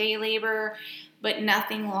and day labor, but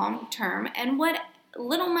nothing long-term. And what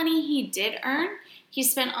little money he did earn, he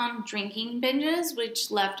spent on drinking binges,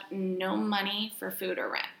 which left no money for food or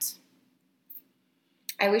rent.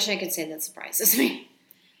 I wish I could say that surprises me,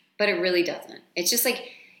 but it really doesn't. It's just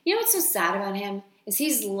like, you know what's so sad about him? Is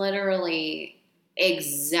he's literally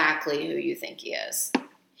exactly who you think he is.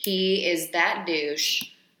 He is that douche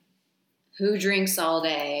who drinks all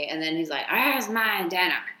day, and then he's like, "Where's my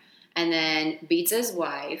dinner?" and then beats his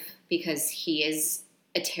wife because he is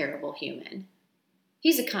a terrible human.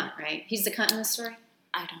 He's a cunt, right? He's the cunt in this story?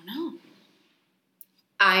 I don't know.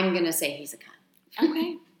 I'm going to say he's a cunt.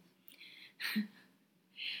 Okay.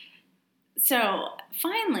 So,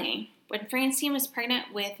 finally, when Francine was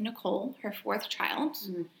pregnant with Nicole, her fourth child,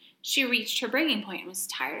 she reached her breaking point and was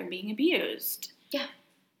tired of being abused. Yeah.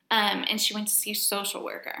 And she went to see a social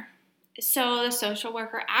worker. So the social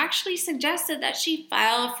worker actually suggested that she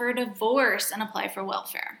file for divorce and apply for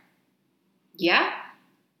welfare. Yeah?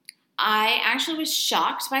 I actually was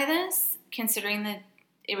shocked by this, considering that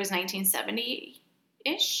it was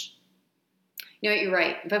 1970-ish. No, you're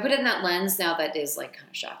right. If I put it in that lens now, that is like kind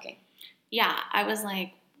of shocking. Yeah, I was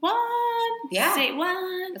like, what? Yeah. Say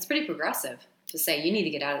what? That's pretty progressive to say you need to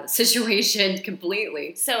get out of the situation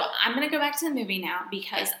completely. So I'm going to go back to the movie now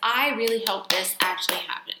because I really hope this actually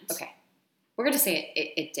happened. Okay. We're going to say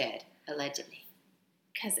it did, allegedly.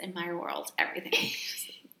 Because in my world, everything.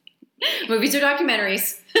 Movies or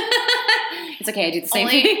documentaries. It's okay, I do the same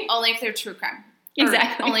thing. Only if they're true crime.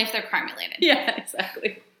 Exactly. Only if they're crime related. Yeah,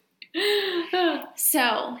 exactly.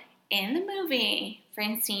 So, in the movie,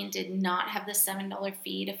 Francine did not have the $7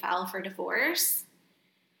 fee to file for divorce.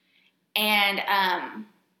 And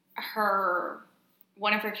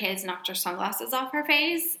one of her kids knocked her sunglasses off her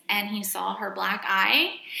face, and he saw her black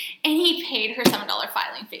eye, and he paid her $7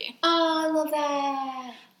 filing fee. Oh, I love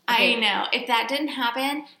that. Okay. I know. If that didn't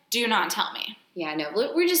happen, do not tell me. Yeah, no.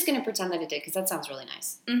 We're just going to pretend that it did because that sounds really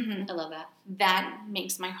nice. Mm-hmm. I love that. That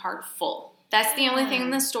makes my heart full. That's the only thing in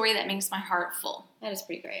the story that makes my heart full. That is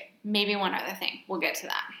pretty great. Maybe one other thing. We'll get to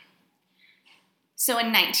that. So in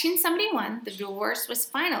 1971, the divorce was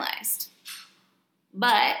finalized.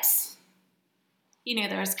 But you knew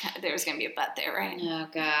there was going to be a but there, right? Oh,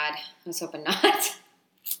 God. I was hoping not.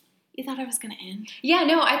 You thought it was going to end? Yeah,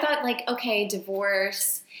 no. I thought, like, okay,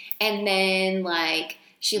 divorce, and then, like,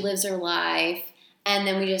 she lives her life, and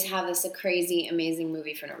then we just have this crazy, amazing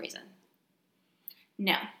movie for no reason.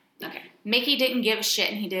 No. Okay. Mickey didn't give a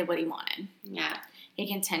shit, and he did what he wanted. Yeah. He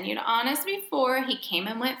continued on as before. He came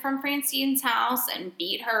and went from Francine's house and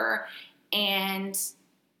beat her, and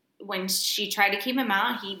when she tried to keep him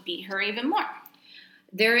out, he beat her even more.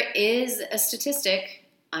 There is a statistic,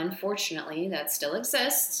 unfortunately, that still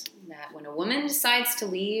exists, that when a woman decides to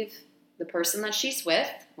leave the person that she's with,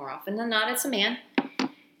 more often than not, it's a man,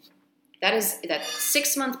 that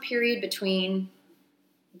 6-month period between,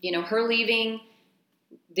 her leaving,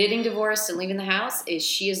 getting divorced, and leaving the house,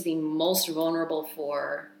 she is the most vulnerable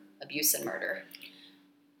for abuse and murder.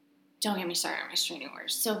 Don't get me started on my restraining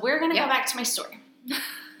orders. So we're going to go back to my story.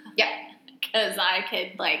 Yep. Because I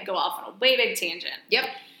could, go off on a way big tangent. Yep.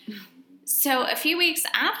 So a few weeks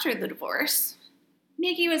after the divorce,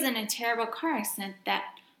 Mickey was in a terrible car accident that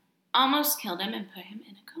almost killed him and put him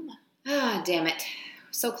in a coma. Ah, damn it.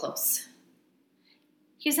 So close.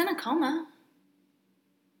 He's in a coma.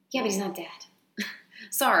 Yeah, but he's not dead.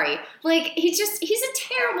 Sorry. Like, he's a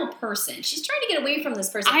terrible person. She's trying to get away from this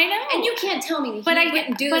person. I know. And you can't tell me that he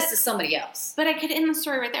wouldn't do this to somebody else. But I could end the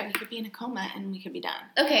story right there. He could be in a coma and we could be done.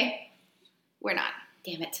 Okay. We're not.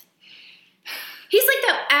 Damn it. He's like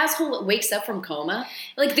that asshole that wakes up from coma.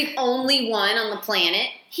 Like, the only one on the planet.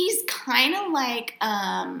 He's kind of like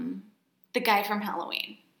the guy from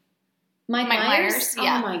Halloween. Mike Myers?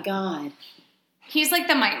 Yeah. Oh, my God. He's like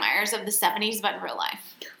the Mike Myers of the 70s, but in real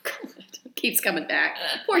life. God. Keeps coming back.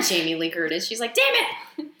 Poor Jamie Lee Curtis. She's like, damn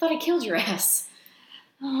it. Thought I killed your ass.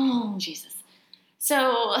 Oh, Jesus.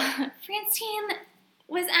 So, Francine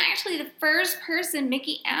was actually the first person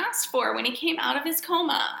Mickey asked for when he came out of his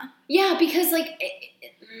coma. Yeah, because, like,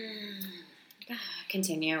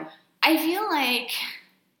 continue. I feel like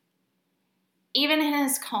even in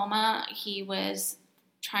his coma, he was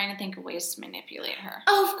trying to think of ways to manipulate her.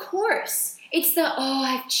 Oh, of course. It's the,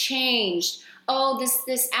 I've changed. Oh,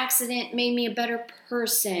 this accident made me a better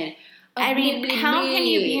person. I mean, how can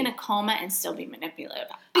you be in a coma and still be manipulative?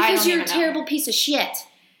 Because you're a terrible piece of shit.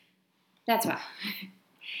 That's why.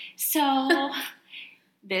 So,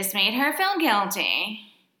 this made her feel guilty.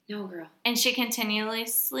 No, girl. And she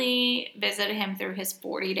continuously visited him through his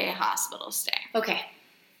 40-day hospital stay. Okay.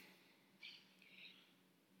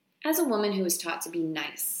 As a woman who was taught to be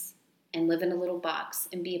nice and live in a little box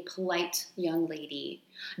and be a polite young lady,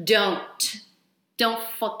 don't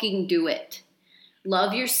fucking do it.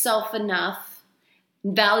 Love yourself enough,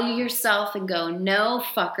 value yourself, and go, no,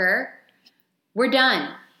 fucker, we're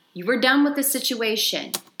done. You were done with the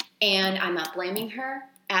situation. And I'm not blaming her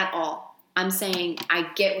at all. I'm saying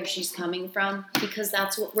I get where she's coming from because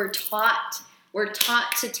that's what we're taught. We're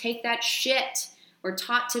taught to take that shit. We're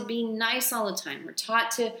taught to be nice all the time. We're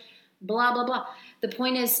taught to blah, blah, blah. The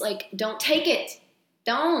point is, like, don't take it.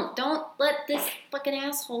 Don't let this fucking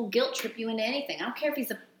asshole guilt trip you into anything. I don't care if he's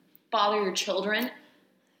the father of your children.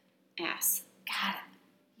 Ass. God.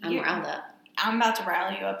 I'm riled up. I'm about to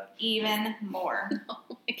rile you up even more. No,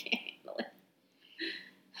 I can't handle it.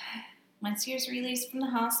 Once he was released from the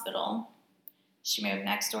hospital, she moved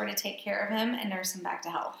next door to take care of him and nurse him back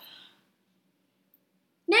to health.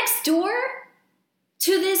 Next door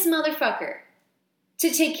to this motherfucker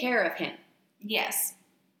to take care of him. Yes.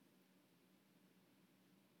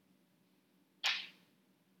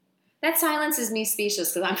 That silences me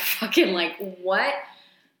speechless because I'm fucking like, what?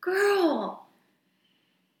 Girl.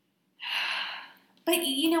 But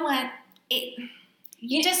you know what?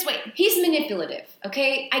 You just wait. He's manipulative,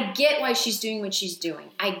 okay? I get why she's doing what she's doing.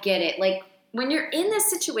 I get it. Like, when you're in this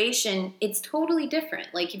situation, it's totally different.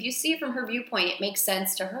 Like, if you see it from her viewpoint, it makes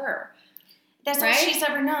sense to her. That's right? all she's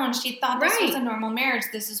ever known. She thought this was a normal marriage.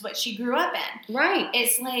 This is what she grew up in. Right.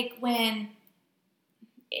 It's like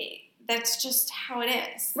that's just how it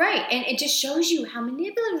is. Right. And it just shows you how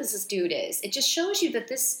manipulative this dude is. It just shows you that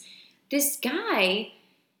this guy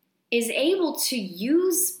is able to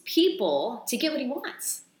use people to get what he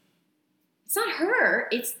wants. It's not her.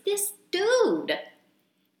 It's this dude.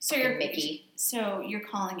 So you're Mickey. So you're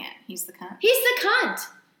calling it. He's the cunt. He's the cunt.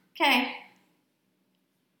 Okay.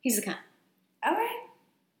 He's the cunt. All right.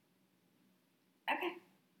 Okay.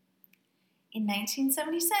 In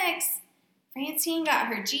 1976, Francine got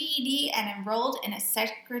her GED and enrolled in a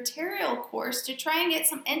secretarial course to try and get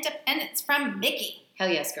some independence from Mickey. Hell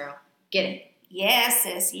yes, girl. Get it. Yes,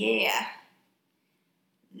 sis, yeah.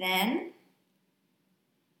 Then,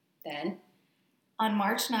 on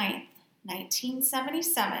March 9th,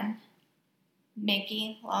 1977,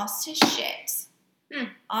 Mickey lost his shit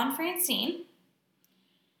on Francine.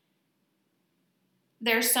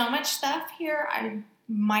 There's so much stuff here, I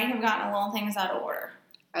might have gotten a little things out of order.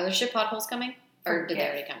 Are there shit potholes coming? Or did they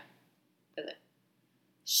already come?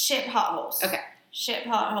 Shit potholes. Okay. Shit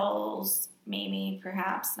potholes, maybe,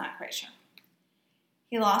 perhaps, not quite sure.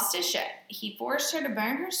 He lost his shit. He forced her to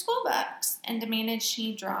burn her school books and demanded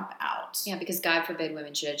she drop out. Yeah, because God forbid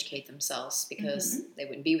women should educate themselves because they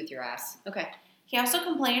wouldn't be with your ass. Okay. He also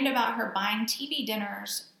complained about her buying TV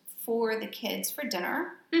dinners for the kids for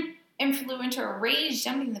dinner and flew into a rage,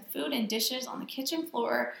 dumping the food and dishes on the kitchen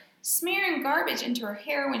floor, smearing garbage into her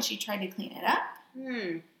hair when she tried to clean it up.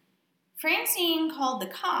 Francine called the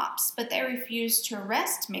cops, but they refused to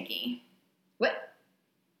arrest Mickey. What?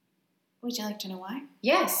 Would you like to know why?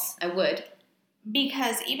 Yes, I would.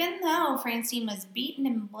 Because even though Francine was beaten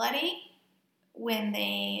and bloody when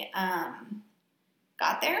they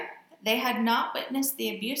got there, they had not witnessed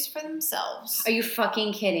the abuse for themselves. Are you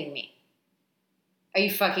fucking kidding me? Are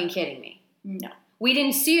you fucking kidding me? No. We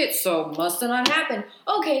didn't see it, so must have not happened.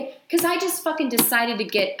 Okay, because I just fucking decided to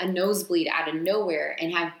get a nosebleed out of nowhere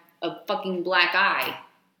and have a fucking black eye.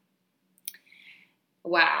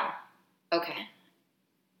 Wow. Okay.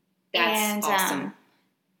 That's awesome.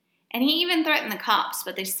 And he even threatened the cops,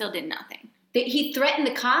 but they still did nothing. He threatened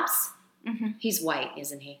the cops? Mm-hmm. He's white,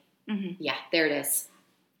 isn't he? Mm-hmm. Yeah, there it is.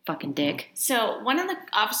 Fucking dick. So one of the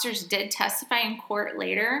officers did testify in court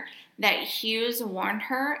later that Hughes warned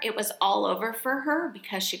her it was all over for her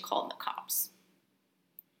because she called the cops.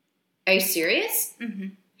 Are you serious? Mm-hmm.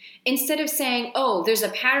 Instead of saying, oh, there's a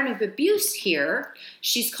pattern of abuse here,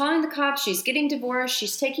 she's calling the cops, she's getting divorced,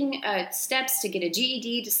 she's taking steps to get a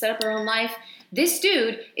GED to set up her own life. This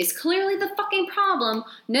dude is clearly the fucking problem.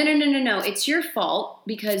 No. It's your fault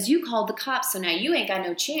because you called the cops, so now you ain't got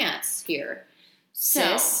no chance here.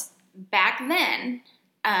 Sis. So, back then,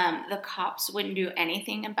 the cops wouldn't do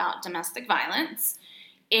anything about domestic violence.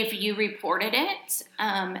 If you reported it,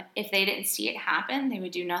 if they didn't see it happen, they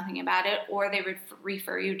would do nothing about it, or they would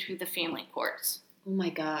refer you to the family courts. Oh my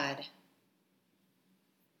God.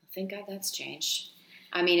 Thank God that's changed.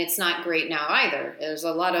 I mean, it's not great now either. There's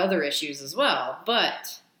a lot of other issues as well,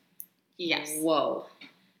 but yes. Whoa.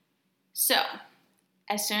 So,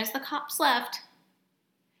 as soon as the cops left,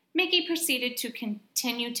 Mickey proceeded to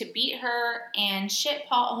continue to beat her and shit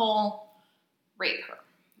pothole rape her.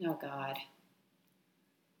 Oh, God.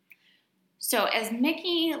 So as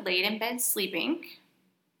Mickey laid in bed sleeping,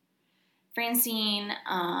 Francine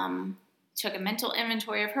took a mental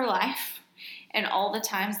inventory of her life and all the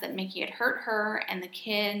times that Mickey had hurt her and the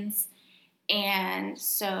kids. And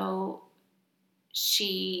so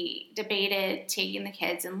she debated taking the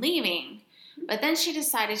kids and leaving. But then she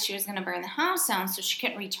decided she was going to burn the house down so she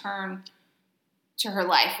couldn't return to her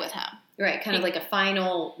life with him. Right, kind of like a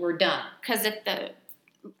final, we're done. Because if the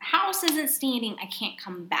house isn't standing, I can't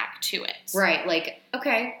come back to it. Right, like,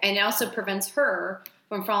 okay. And it also prevents her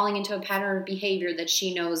from falling into a pattern of behavior that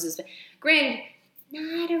she knows is, granted,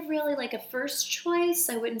 not a really like a first choice.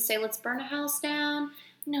 I wouldn't say let's burn a house down.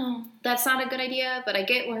 No. That's not a good idea, but I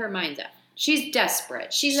get where her mind's at. She's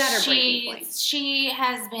desperate. She's at her breaking point. She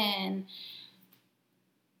has been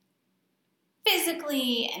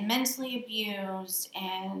physically and mentally abused,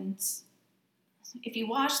 and if you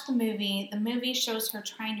watch the movie shows her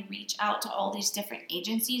trying to reach out to all these different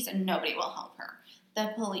agencies and nobody will help her.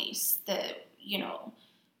 The police, the,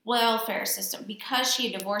 welfare system. Because she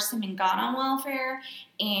had divorced him and got on welfare,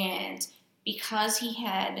 and because he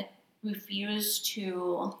had refused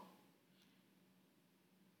to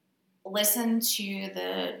listen to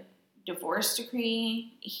the divorce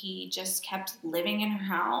decree, he just kept living in her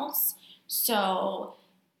house. So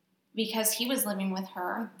because he was living with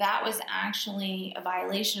her, that was actually a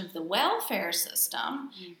violation of the welfare system.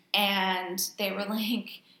 Mm-hmm. And they were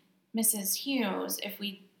like, Mrs. Hughes, if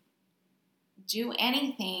we do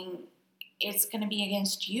anything, it's going to be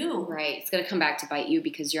against you. Right. It's going to come back to bite you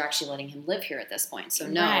because you're actually letting him live here at this point. So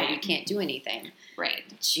no, right. You can't do anything. Right.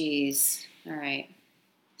 Jeez. All right.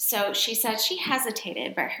 So she said she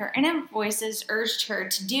hesitated, but her inner voices urged her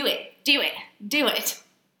to do it.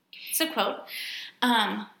 It's a quote.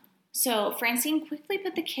 So Francine quickly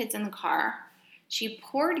put the kids in the car. She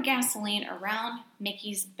poured gasoline around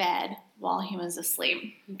Mickey's bed while he was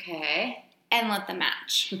asleep. Okay. And lit the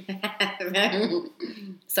match.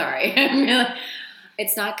 Sorry.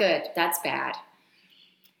 It's not good. That's bad.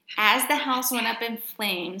 As the house went up in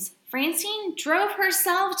flames, Francine drove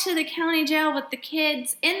herself to the county jail with the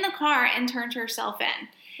kids in the car and turned herself in.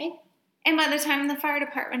 Okay. And by the time the fire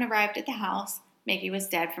department arrived at the house, Mickey was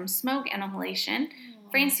dead from smoke inhalation.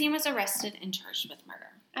 Aww. Francine was arrested and charged with murder.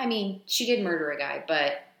 I mean, she did murder a guy,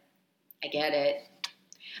 but I get it.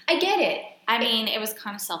 I mean, it was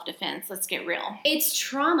kind of self-defense. Let's get real. It's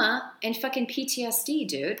trauma and fucking PTSD,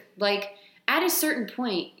 dude. Like, at a certain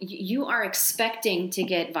point, you are expecting to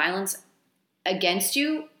get violence against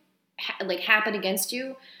you, happen against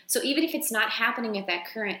you. So even if it's not happening at that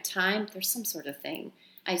current time, there's some sort of thing.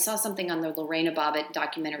 I saw something on the Lorena Bobbitt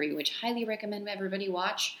documentary, which I highly recommend everybody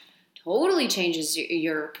watch. Totally changes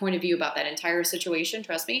your point of view about that entire situation,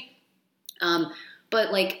 trust me.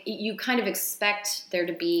 But, you kind of expect there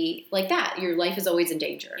to be, like that. Your life is always in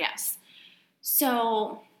danger. Yes.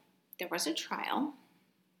 So, there was a trial.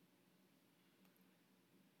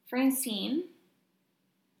 Francine,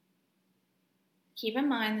 keep in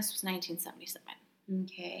mind this was 1977.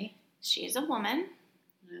 Okay. She is a woman.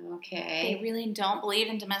 Okay. They really don't believe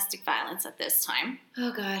in domestic violence at this time.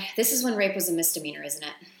 Oh, God. This is when rape was a misdemeanor, isn't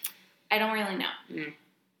it? I don't really know. Mm.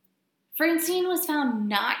 Francine was found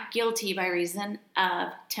not guilty by reason of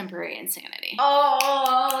temporary insanity.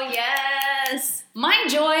 Oh, yes. My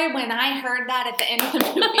joy when I heard that at the end of the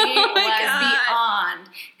movie was beyond.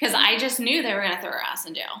 Because I just knew they were going to throw her ass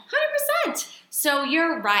in jail. 100%. So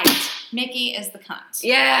you're right. Mickey is the cunt.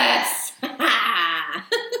 Yes.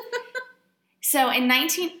 So in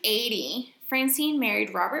 1980, Francine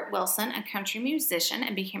married Robert Wilson, a country musician,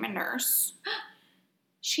 and became a nurse.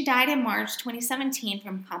 She died in March 2017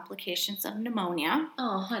 from complications of pneumonia.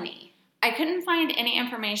 Oh, honey. I couldn't find any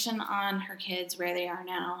information on her kids, where they are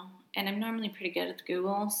now. And I'm normally pretty good at the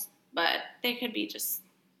Googles, but they could be just,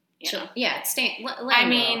 you know. Yeah, I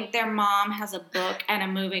mean, their mom has a book and a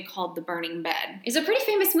movie called The Burning Bed. It's a pretty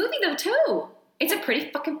famous movie, though, too. It's a pretty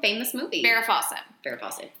fucking famous movie. Farrah Fawcett. Farrah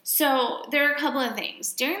Fawcett. So there are a couple of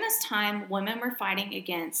things. During this time, women were fighting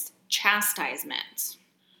against chastisement,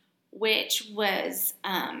 which was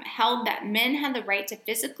held that men had the right to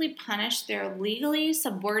physically punish their legally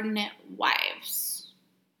subordinate wives.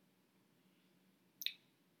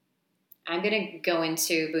 I'm going to go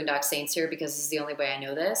into Boondock Saints here because this is the only way I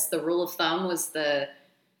know this. The rule of thumb was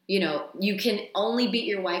you can only beat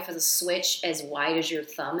your wife with a switch as wide as your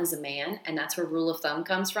thumb as a man, and that's where rule of thumb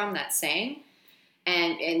comes from, that saying.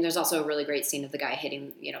 And there's also a really great scene of the guy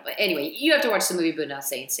hitting, but anyway, you have to watch the movie Boondock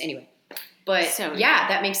Saints anyway. But yeah,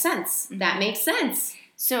 that makes sense. Mm-hmm. That makes sense.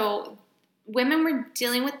 So women were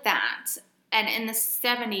dealing with that. And in the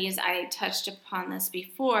 70s, I touched upon this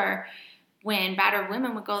before, when battered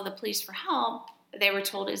women would go to the police for help, they were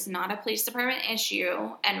told it's not a police department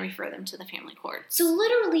issue and refer them to the family courts. So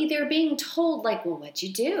literally they're being told, like, well, what'd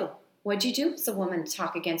you do? What'd you do as a woman to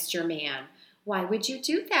talk against your man? Why would you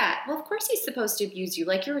do that? Well, of course he's supposed to abuse you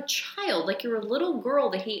like you're a child, like you're a little girl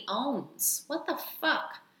that he owns. What the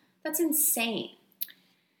fuck? That's insane.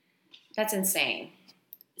 That's insane.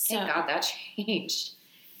 Thank God that changed.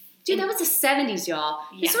 Dude, that was the 70s, y'all.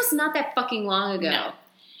 Yeah. This was not that fucking long ago. No.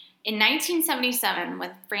 In 1977,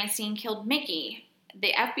 when Francine killed Mickey,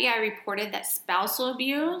 the FBI reported that spousal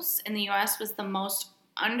abuse in the U.S. was the most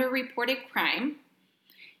underreported crime.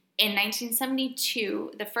 In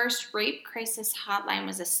 1972, the first rape crisis hotline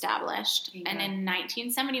was established. Yeah. And in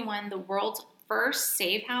 1971, the world's first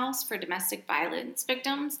safe house for domestic violence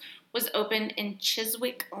victims was opened in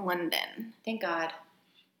Chiswick, London. Thank God.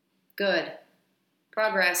 Good.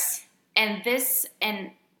 Progress. And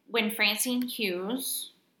when Francine Hughes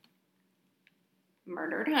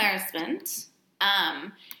murdered her husband,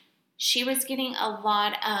 she was getting a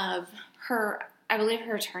lot of I believe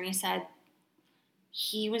her attorney said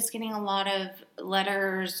he was getting a lot of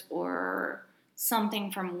letters or something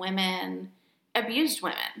from abused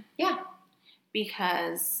women. Yeah.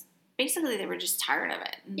 Because basically they were just tired of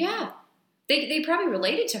it. Yeah. They probably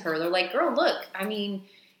related to her. They're like, girl, look, I mean,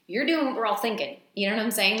 you're doing what we're all thinking. You know what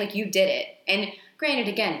I'm saying? Like, you did it. And granted,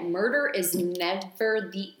 again, murder is never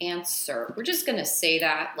the answer. We're just going to say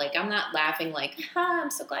that. Like, I'm not laughing like, I'm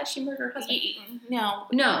so glad she murdered her husband. No.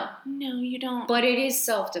 No. No, you don't. But it is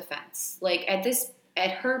self-defense. Like, at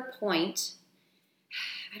her point,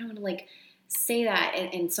 I don't want to, like, say that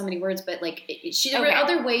in so many words, but, like, there were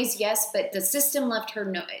other ways, yes, but the system left her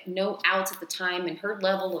no outs at the time, and her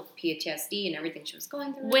level of PTSD and everything she was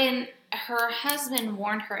going through. When her husband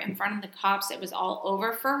warned her in front of the cops, it was all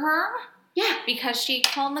over for her. Yeah. Because she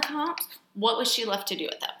called the cops. What was she left to do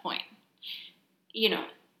at that point?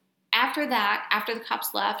 After that, after the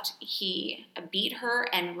cops left, he beat her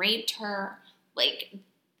and raped her. Like,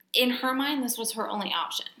 in her mind, this was her only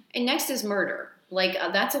option. And next is murder. Like,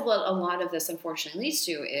 that's what a lot of this unfortunately leads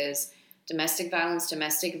to is domestic violence,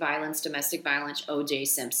 O.J.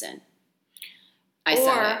 Simpson. I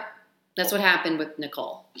said it. That's what happened with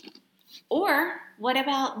Nicole. Or what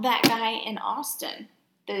about that guy in Austin,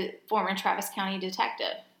 the former Travis County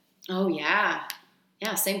detective? Oh, yeah.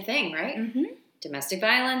 Yeah, same thing, right? Mm-hmm. Domestic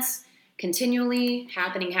violence, continually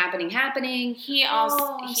happening. He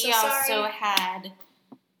also had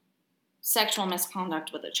sexual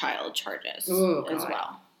misconduct with a child charges as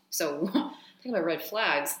well. So, think about red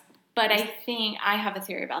flags. But I think I have a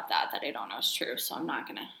theory about that I don't know is true, so I'm not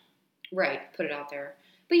going to. Right, put it out there.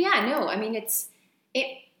 But yeah, no, I mean, let's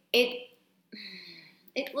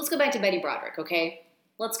go back to Betty Broderick, okay?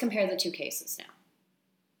 Let's compare the two cases now.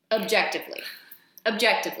 Objectively.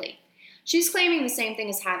 She's claiming the same thing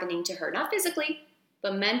is happening to her, not physically,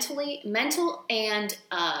 but mental and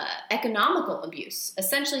economical abuse,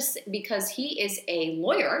 essentially because he is a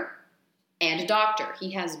lawyer and a doctor.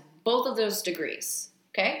 He has both of those degrees,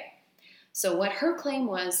 okay? So what her claim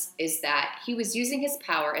is that he was using his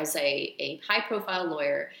power as a high-profile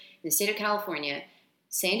lawyer in the state of California,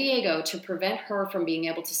 San Diego, to prevent her from being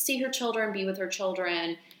able to see her children, be with her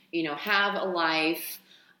children, have a life.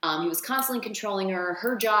 He was constantly controlling her.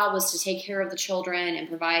 Her job was to take care of the children and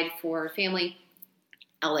provide for family,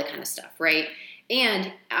 all that kind of stuff, right?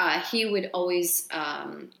 And he would always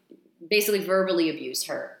basically verbally abuse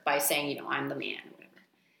her by saying, I'm the man, or whatever.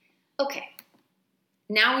 Okay.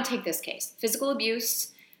 Now we take this case. Physical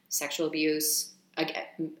abuse, sexual abuse, again,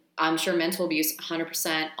 I'm sure mental abuse,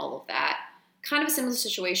 100%, all of that. Kind of a similar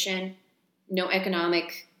situation. No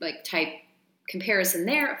economic type comparison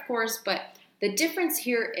there, of course, but the difference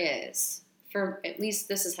here is, for at least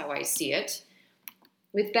this is how I see it,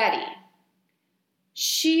 with Betty,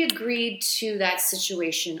 she agreed to that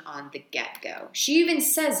situation on the get-go. She even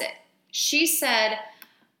says it. She said,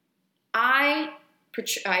 I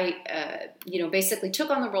basically took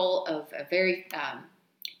on the role of a very,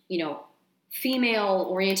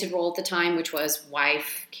 female-oriented role at the time, which was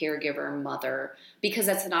wife, caregiver, mother, because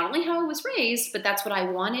that's not only how I was raised, but that's what I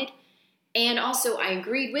wanted. And also I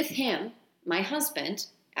agreed with him, my husband,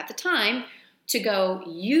 at the time, to go,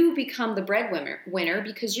 you become the breadwinner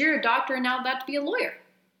because you're a doctor and now about to be a lawyer.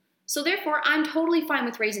 So therefore, I'm totally fine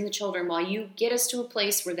with raising the children while you get us to a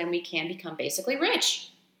place where then we can become basically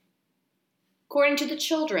rich. According to the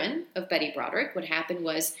children of Betty Broderick, what happened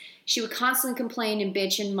was she would constantly complain and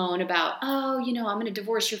bitch and moan about, I'm going to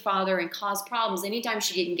divorce your father and cause problems anytime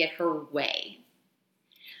she didn't get her way.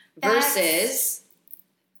 Versus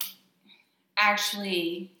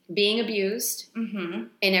actually being abused in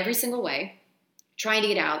every single way, trying to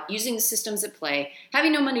get out, using the systems at play,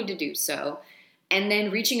 having no money to do so, and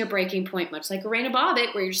then reaching a breaking point, much like Lorena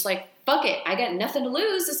Bobbitt, where you're just like, fuck it, I got nothing to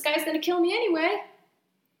lose. This guy's going to kill me anyway.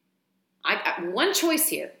 I got one choice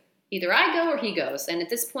here. Either I go or he goes. And at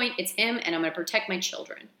this point, it's him, and I'm going to protect my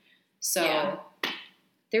children. So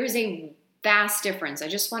there is a vast difference. I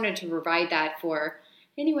just wanted to provide that for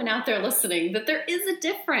anyone out there listening, that there is a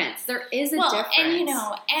difference. There is a difference.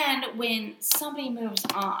 And when somebody moves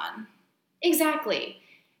on. Exactly.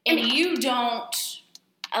 And you don't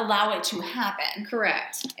allow it to happen.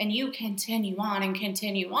 Correct. And you continue on,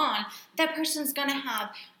 that person's going to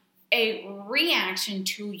have a reaction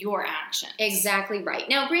to your action. Exactly right.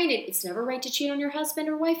 Now, granted, it's never right to cheat on your husband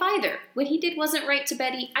or wife either. What he did wasn't right to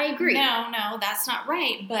Betty. I agree. No, that's not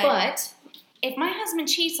right. But if my husband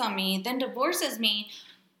cheats on me, then divorces me,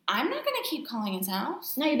 I'm not going to keep calling his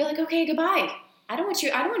house. No, you'd be like, okay, goodbye. I don't want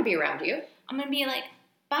to be around you. I'm going to be like,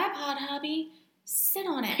 bye, pod hubby. Sit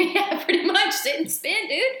on it. Yeah, pretty much. Sit and spin,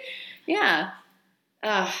 dude. Yeah.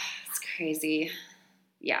 It's crazy.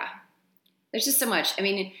 Yeah. There's just so much. I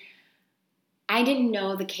mean, I didn't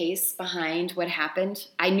know the case behind what happened.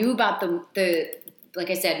 I knew about the like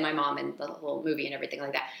I said, my mom and the whole movie and everything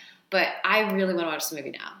like that. But I really want to watch the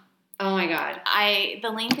movie now. Oh my God. The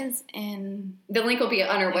link is in. The link will be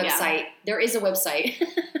on our website. Yeah. There is a website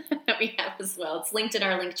that we have as well. It's linked in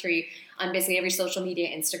our link tree on basically every social media,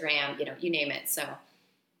 Instagram, you name it. So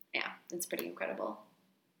yeah, it's pretty incredible.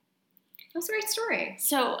 That's a great story.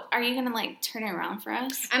 So are you going to turn it around for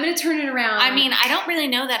us? I'm going to turn it around. I mean, I don't really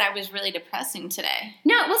know that I was really depressing today.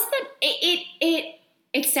 No, it wasn't that.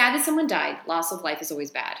 It's sad that someone died. Loss of life is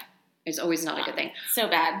always bad. It's always not a good thing. So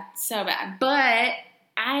bad. So bad. But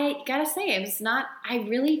I gotta say, I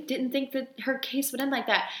really didn't think that her case would end like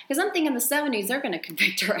that. Because I'm thinking in the 70s, they're going to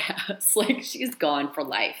convict her ass. She's gone for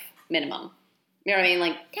life, minimum. You know what I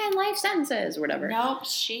mean? 10 life sentences or whatever. Nope,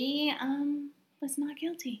 she was not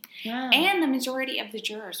guilty. Yeah. And the majority of the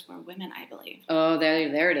jurors were women, I believe. Oh,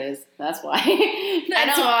 there it is. That's why.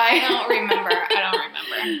 I don't remember.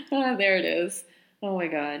 Oh, there it is. Oh my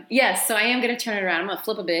God. Yes, so I am going to turn it around. I'm going to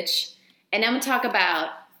flip a bitch. And I'm going to talk about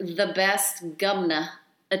the best governor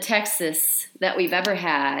of Texas that we've ever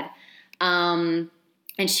had. And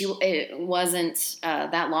it wasn't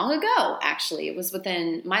that long ago, actually. It was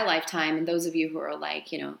within my lifetime. And those of you who are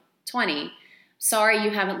 20, sorry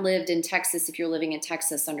you haven't lived in Texas if you're living in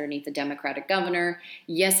Texas underneath a Democratic governor.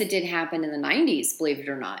 Yes, it did happen in the 90s, believe it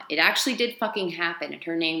or not. It actually did fucking happen. And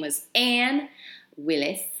her name was Ann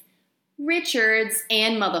Willis Richards.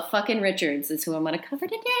 Ann motherfucking Richards is who I'm going to cover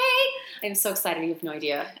today. I'm so excited. You have no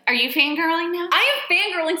idea. Are you fangirling now? I am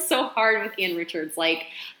fangirling so hard with Ann Richards. I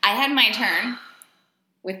had my turn.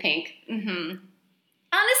 With Pink. Mm-hmm.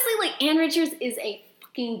 Honestly, Ann Richards is a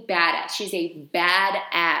fucking badass. She's a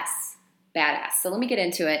badass. So let me get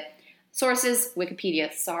into it. Sources,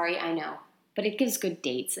 Wikipedia. Sorry, I know. But it gives good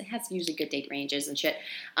dates. It has usually good date ranges and shit.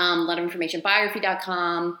 A lot of information.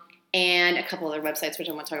 Biography.com and a couple other websites, which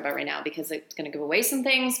I won't talk about right now because it's going to give away some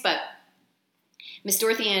things. But Miss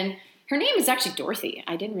Dorothy Ann, her name is actually Dorothy.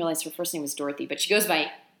 I didn't realize her first name was Dorothy, but she goes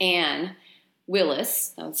by Ann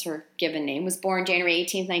Willis, that's her given name, was born January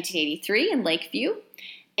 18th, 1983 in Lakeview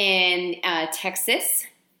in Texas.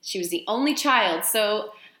 She was the only child,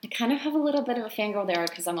 so I kind of have a little bit of a fangirl there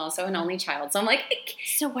because I'm also an only child. So I'm like...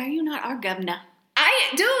 So why are you not our governor?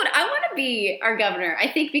 I want to be our governor. I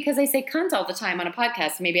think because I say cunt all the time on a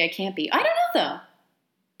podcast, maybe I can't be. I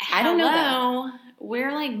don't know, though.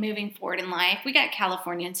 we're like moving forward in life. We got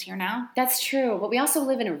Californians here now. That's true, but we also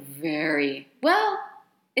live in a very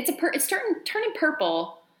it's turning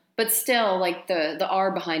purple, but still, like the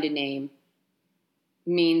R behind a name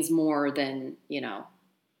means more than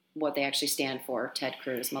what they actually stand for. Ted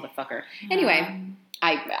Cruz, motherfucker. Anyway,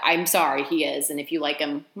 I'm sorry, he is, and if you like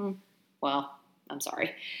him, well, I'm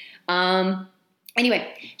sorry.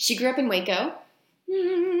 Anyway, she grew up in Waco.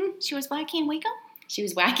 She was wacky in Waco? She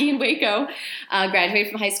was wacky in Waco.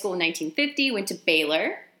 Graduated from high school in 1950, went to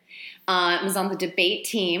Baylor, was on the debate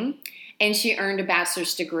team, and she earned a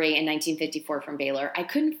bachelor's degree in 1954 from Baylor. I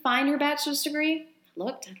couldn't find her bachelor's degree.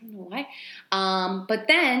 Looked, I don't know why. But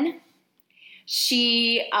then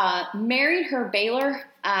she married her Baylor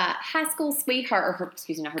high school sweetheart,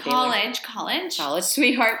 not her college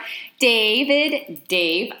sweetheart,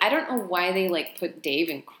 Dave. I don't know why they like put Dave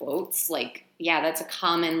in quotes. Like, yeah, that's a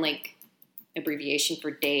common like abbreviation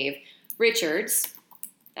for Dave Richards.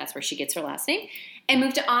 That's where she gets her last name. And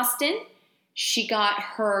moved to Austin. She got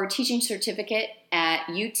her teaching certificate at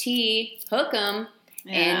UT Hookham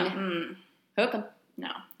in Hookham.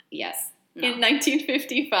 No. Yes. No. In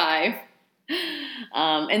 1955.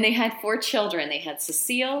 And they had 4 children. They had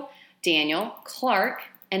Cecile, Daniel, Clark,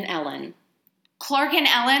 and Ellen. Clark and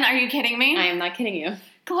Ellen? Are you kidding me? I am not kidding you.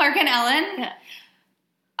 Clark and Ellen? Yeah.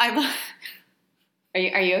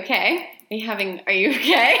 Are you okay? Are you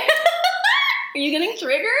okay? Are you getting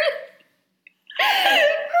triggered?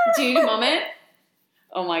 Do you need a moment?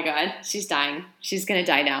 Oh my God, she's dying. She's gonna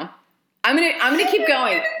die now. I'm gonna keep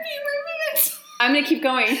going. I'm gonna keep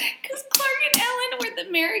going. Because Clark and Ellen were the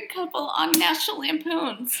married couple on National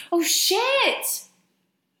Lampoons. Oh shit!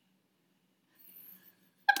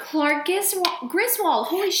 Clark Griswold.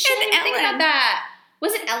 Holy shit! I didn't think about that.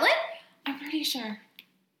 Was it Ellen? I'm pretty sure.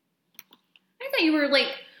 I thought you were like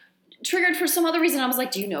triggered for some other reason. I was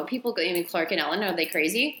like, do you know people named Clark and Ellen? Are they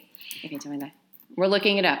crazy? Okay, tell me that. We're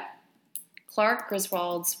looking it up. Clark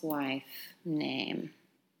Griswold's wife name.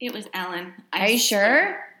 It was Ellen. Are you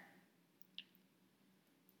sure?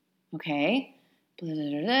 Okay. Blah, blah,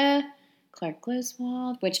 blah, blah. Clark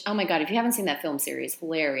Griswold. Which, oh my God, if you haven't seen that film series,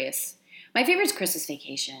 hilarious. My favorite is Christmas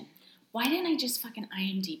Vacation. Why didn't I just fucking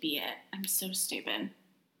IMDb it? I'm so stupid.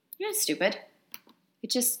 You're not stupid. It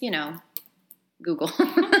just, Google.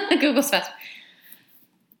 Google's fast.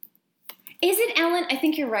 Is it Ellen? I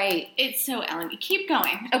think you're right. It's so Ellen. Keep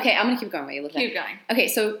going. Okay, I'm going to keep going while you look Keep going. Okay,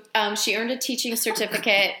 so she earned a teaching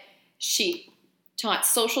certificate. She taught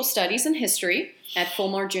social studies and history at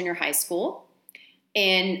Fulmar Junior High School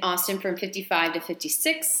in Austin from 55 to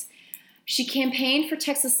 56. She campaigned for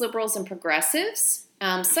Texas liberals and progressives,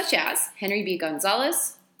 such as Henry B.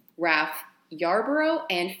 Gonzalez, Ralph Yarborough,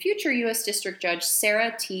 and future U.S. District Judge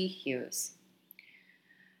Sarah T. Hughes.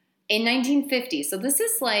 In 1950, so this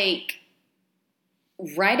is like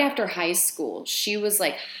right after high school, she was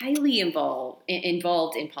like highly involved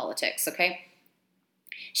in politics, okay?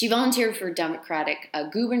 She volunteered for Democratic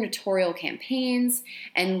gubernatorial campaigns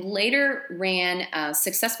and later ran a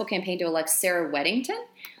successful campaign to elect Sarah Weddington,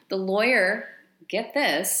 the lawyer, get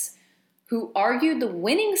this, who argued the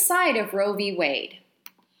winning side of Roe v. Wade.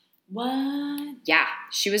 What? Yeah,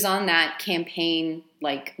 she was on that campaign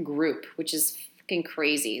like group, which is fucking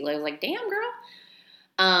crazy. I was like, damn, girl.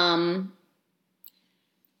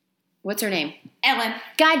 What's her name? Ellen.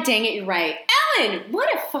 God dang it, you're right. Ellen! What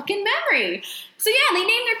a fucking memory. So yeah, they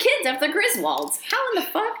named their kids after the Griswolds. How in the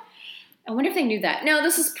fuck? I wonder if they knew that. No,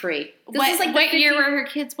 this is pre. This is like what year were her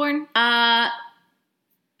kids born? After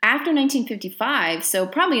 1955, so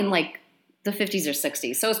probably in like the 50s or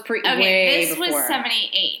 60s. So it's way this before. Was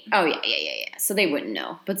 78. Oh yeah. So they wouldn't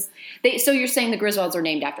know. But so you're saying the Griswolds are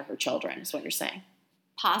named after her children, is what you're saying?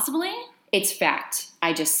 Possibly. It's fact.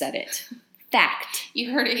 I just said it. Fact.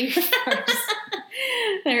 You heard it here first.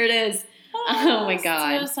 There it is. Oh my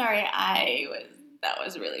God. So sorry. That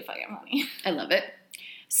was really fucking funny. I love it.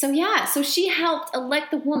 So yeah, so she helped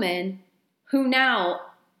elect the woman who now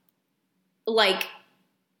like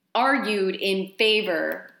argued in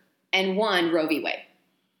favor and won Roe v. Wade.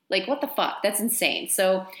 Like, what the fuck? That's insane.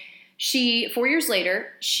 So 4 years later,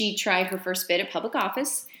 she tried her first bid at public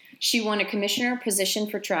office. She won a commissioner position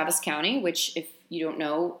for Travis County, which, if you don't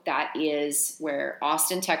know, that is where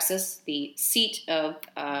Austin, Texas, the seat of,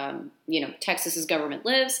 Texas's government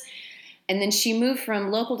lives. And then she moved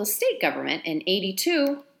from local to state government in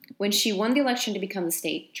 82 when she won the election to become the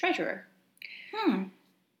state treasurer.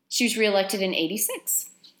 She was reelected in 86.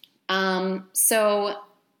 So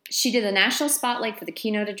she did the national spotlight for the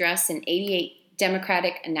keynote address in 88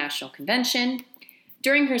 Democratic National Convention.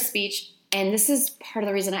 During her speech, And this is part of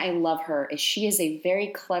the reason I love her, is she is a very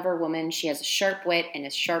clever woman. She has a sharp wit and a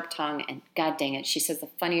sharp tongue, and god dang it, she says the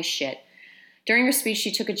funniest shit. During her speech,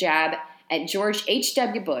 she took a jab at George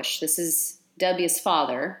H.W. Bush. This is W's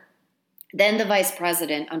father, then the vice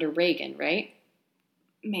president under Reagan, right?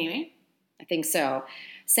 Maybe. I think so.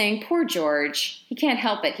 Saying, poor George, he can't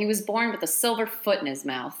help it. He was born with a silver foot in his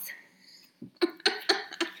mouth.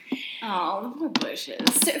 Oh, the poor Bushes.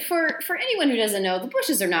 So for anyone who doesn't know, the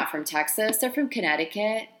Bushes are not from Texas. They're from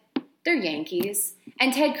Connecticut. They're Yankees.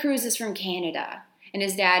 And Ted Cruz is from Canada. And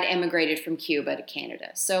his dad emigrated from Cuba to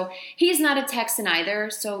Canada. So he's not a Texan either.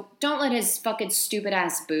 So don't let his fucking stupid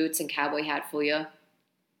ass boots and cowboy hat fool you.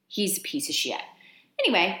 He's a piece of shit.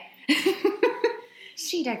 Anyway.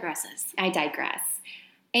 She digresses. I digress.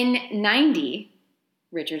 In 90,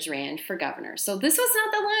 Richards ran for governor. So this was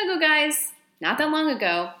not that long ago, guys. Not that long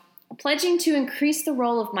ago. Pledging to increase the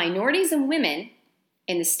role of minorities and women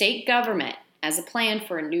in the state government as a plan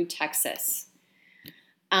for a new Texas.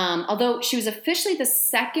 Although she was officially the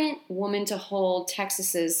second woman to hold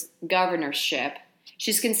Texas's governorship,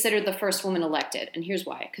 she's considered the first woman elected. And here's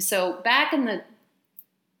why. So back in the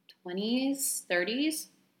 20s, 30s,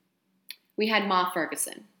 we had Ma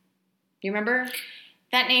Ferguson. You remember?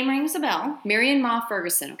 That name rings a bell. Marion Ma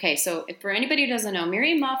Ferguson. Okay, so for anybody who doesn't know,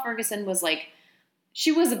 Marion Ma Ferguson was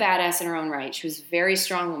she was a badass in her own right. She was a very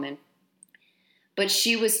strong woman. But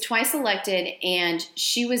she was twice elected, and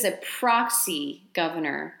she was a proxy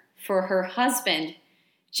governor for her husband,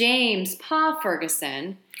 James Pa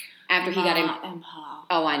Ferguson, after he got in.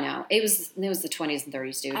 Oh, I know. It was the 20s and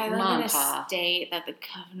 30s, dude. I live Ma in and a Pa. state that the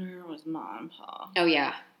governor was Ma and Pa. Oh,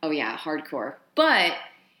 yeah. Hardcore. But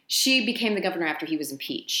she became the governor after he was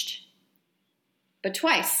impeached. But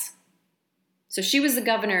twice. So she was the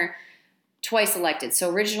governor twice elected. So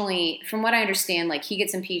originally, from what I understand, he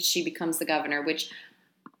gets impeached, she becomes the governor, which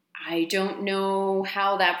I don't know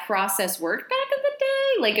how that process worked back in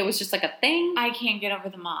the day. It was just a thing. I can't get over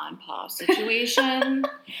the Ma and Pa situation.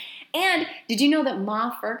 And did you know that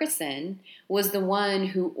Ma Ferguson was the one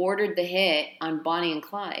who ordered the hit on Bonnie and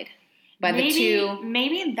Clyde?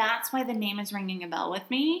 Maybe that's why the name is ringing a bell with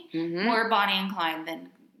me. Mm-hmm. More Bonnie and Clyde than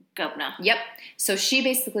Governor. Yep. So she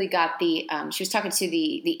basically got she was talking to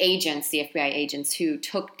the agents, the FBI agents, who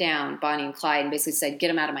took down Bonnie and Clyde and basically said, get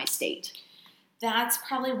them out of my state. That's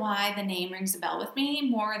probably why the name rings a bell with me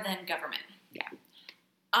more than government. Yeah.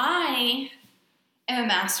 I am a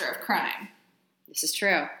master of crime. This is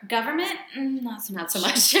true. Government, not so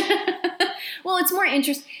much. Well, it's more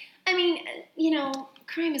interesting. I mean,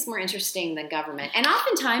 crime is more interesting than government. And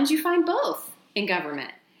oftentimes you find both in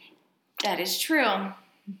government. That is true.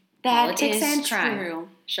 Politics and crime. True.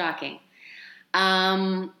 Shocking.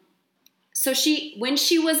 So when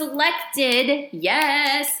she was elected,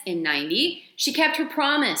 in 90, she kept her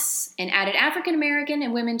promise and added African American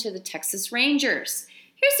and women to the Texas Rangers.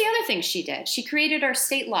 Here's the other thing she did. She created our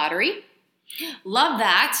state lottery. Love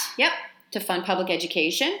that. Yep, to fund public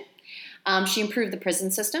education. She improved the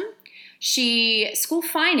prison system. School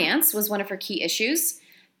finance was one of her key issues.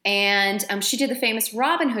 And she did the famous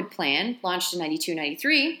Robin Hood Plan, launched in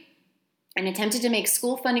 92-93, and attempted to make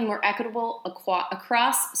school funding more equitable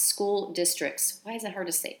across school districts. Why is that hard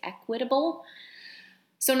to say? Equitable?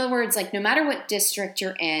 So in other words, no matter what district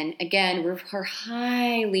you're in, again, we're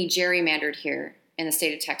highly gerrymandered here in the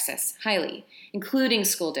state of Texas. Highly. Including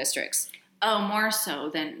school districts. Oh, more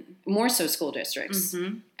so school districts.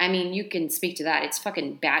 Mm-hmm. I mean, you can speak to that. It's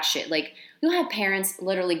fucking batshit. You'll have parents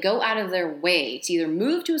literally go out of their way to either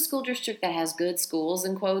move to a school district that has good schools,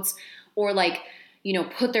 in quotes, or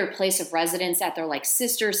put their place of residence at their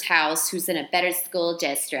sister's house who's in a better school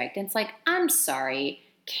district. And it's I'm sorry,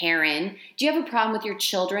 Karen, do you have a problem with your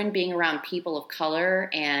children being around people of color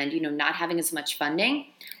and, not having as much funding?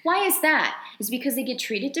 Why is that? Is it because they get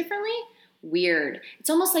treated differently? Weird. It's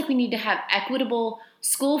almost like we need to have equitable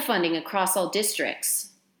school funding across all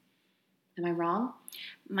districts. Am I wrong?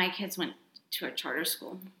 My kids went to a charter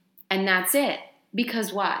school. And that's it.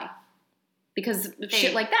 Because why? Because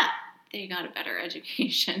shit like that. They got a better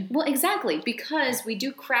education. Well, exactly. Because we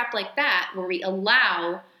do crap like that where we don't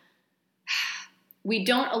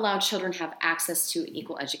allow children to have access to an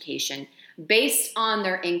equal education based on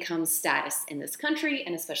their income status in this country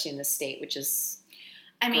and especially in this state, which is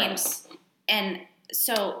gross. And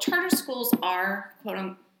so charter schools are, quote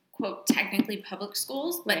unquote, technically public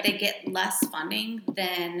schools, but right. They get less funding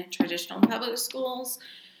than traditional public schools.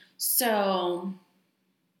 So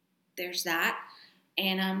there's that.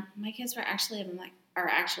 And my kids are actually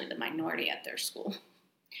the minority at their school.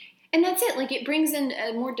 And that's it. It brings in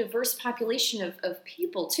a more diverse population of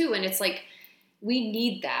people, too. And it's we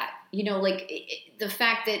need that. The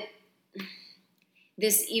fact that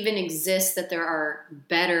this even exists, that there are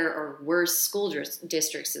better or worse school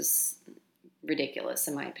districts, is ridiculous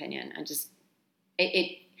in my opinion.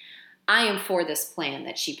 I am for this plan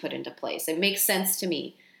that she put into place. It makes sense to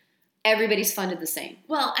me. Everybody's funded the same.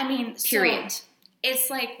 Well, I mean, period. So it's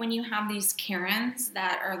like when you have these Karens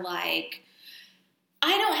that are like,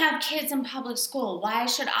 I don't have kids in public school. Why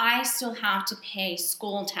should I still have to pay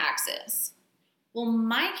school taxes? Well,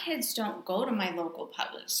 my kids don't go to my local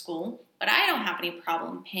public school, but I don't have any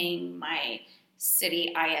problem paying my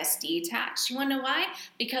city ISD tax. You want to know why?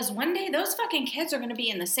 Because one day those fucking kids are going to be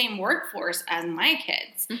in the same workforce as my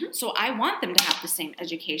kids. Mm-hmm. So I want them to have the same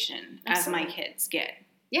education as my kids get.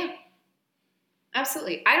 Yeah.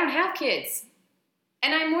 Absolutely. I don't have kids.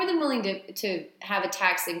 And I'm more than willing to have a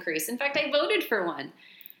tax increase. In fact, I voted for one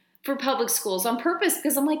for public schools on purpose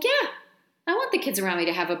because I'm like, yeah, I want the kids around me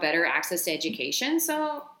to have a better access to education.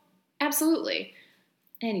 So absolutely.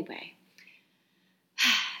 Anyway,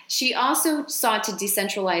 she also sought to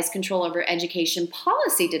decentralize control over education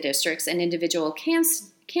policy to districts and individual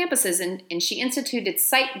campuses, and she instituted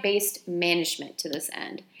site-based management to this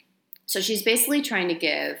end. So she's basically trying to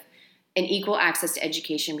give an equal access to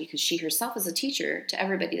education because she herself is a teacher to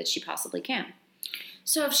everybody that she possibly can.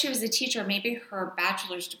 So if she was a teacher, maybe her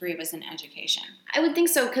bachelor's degree was in education. I would think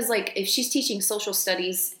so, because like if she's teaching social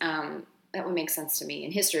studies, that would make sense to me,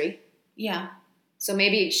 and history. Yeah. So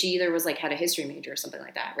maybe she either was like had a history major or something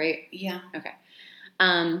like that, right? Yeah. Okay.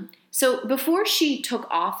 So before she took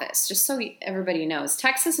office, just so everybody knows,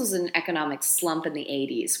 Texas was in an economic slump in the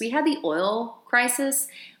 80s. We had the oil crisis,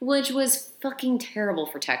 which was fucking terrible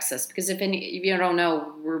for Texas because if you don't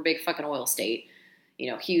know, we're a big fucking oil state. You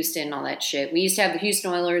know, Houston, all that shit. We used to have the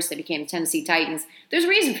Houston Oilers. They became the Tennessee Titans. There's a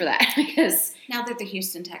reason for that because... Now they're the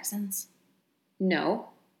Houston Texans. No.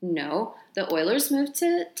 The Oilers moved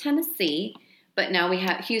to Tennessee, but now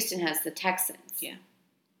Houston has the Texans. Yeah.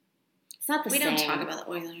 It's not the same. We don't talk about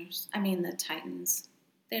the Oilers. I mean, the Titans.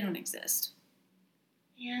 They don't exist.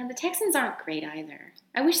 Yeah, the Texans aren't great either.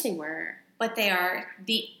 I wish they were. But they are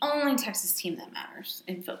the only Texas team that matters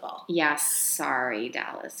in football. Yeah, sorry,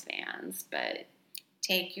 Dallas fans, but...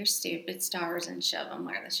 Take your stupid stars and shove them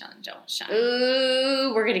where the sun don't shine.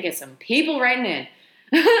 Ooh, we're going to get some people writing in.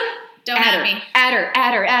 Don't at me. At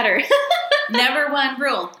her. Number one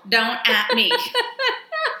rule, don't at me.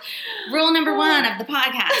 Rule number one of the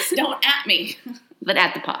podcast, don't at me. But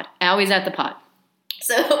at the pod. Always at the pod.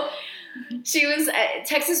 So,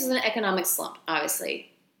 Texas was in an economic slump,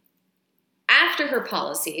 obviously. After her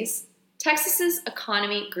policies, Texas's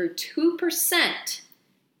economy grew 2%.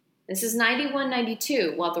 This is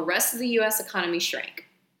 91-92, while the rest of the U.S. economy shrank.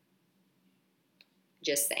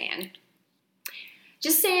 Just saying.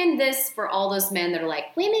 Just saying this for all those men that are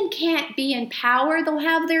like, women can't be in power. They'll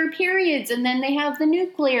have their periods, and then they have the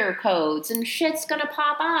nuclear codes, and shit's gonna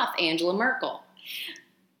pop off. Angela Merkel.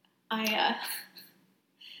 Ann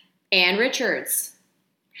Richards.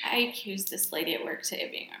 I accused this lady at work today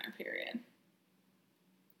of being on her period.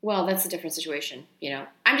 Well, that's a different situation, you know.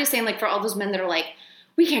 I'm just saying, like, for all those men that are like,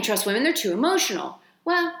 we can't trust women, they're too emotional.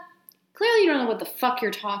 Well, clearly you don't know what the fuck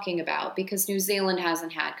you're talking about because New Zealand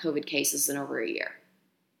hasn't had COVID cases in over a year.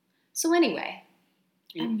 So anyway.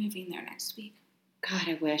 I'm moving there next week. God,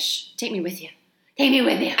 I wish. Take me with you. Take me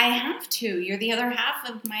with you. I have to. You're the other half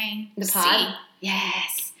of my the pod?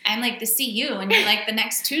 Yes. I'm like the CU and you're like the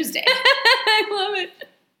next Tuesday. I love it.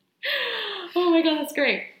 Oh my God, that's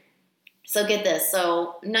great. So get this.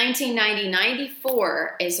 So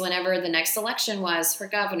 1990-94 is whenever the next election was for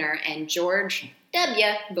governor, and George W.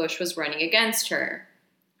 Bush was running against her.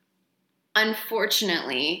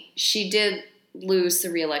 Unfortunately, she did lose the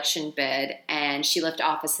re-election bid, and she left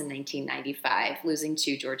office in 1995, losing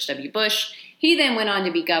to George W. Bush. He then went on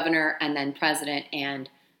to be governor and then president, and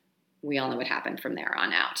we all know what happened from there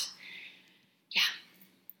on out. Yeah.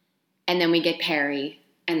 And then we get Perry,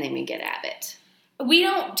 and then we get Abbott. We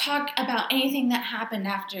don't talk about anything that happened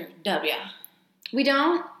after W. We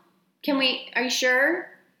don't? Can we? Are you sure?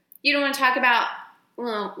 You don't want to talk about,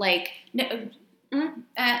 well, like... No.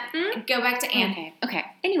 Go back to Anne. Okay.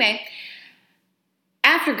 Anyway,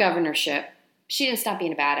 after governorship, she didn't stop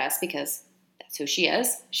being a badass because that's who she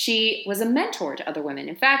is. She was a mentor to other women.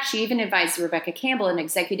 In fact, she even advised Rebecca Campbell, an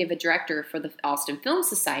executive director for the Austin Film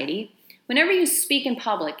Society, whenever you speak in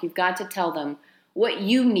public, you've got to tell them what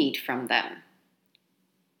you need from them.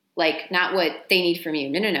 Like, not what they need from you.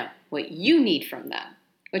 No. What you need from them.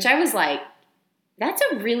 Which I was like, that's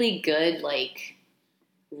a really good, like,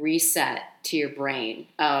 reset to your brain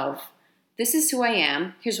of, this is who I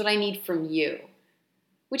am. Here's what I need from you.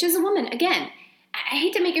 Which as a woman, again, I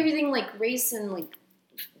hate to make everything like race and like,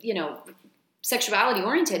 you know, sexuality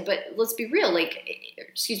oriented, but let's be real, like,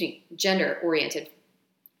 excuse me, gender oriented.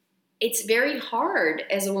 It's very hard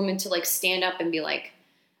as a woman to like stand up and be like,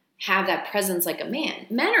 have that presence like a man.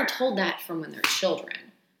 Men are told that from when they're children,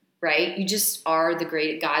 right? You just are the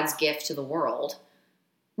great God's gift to the world.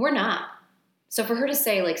 We're not. So for her to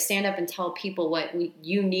say like, stand up and tell people what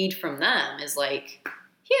you need from them is like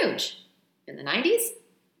huge in the 90s,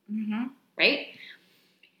 right?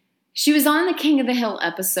 She was on the King of the Hill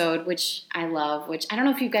episode, which I love, which I don't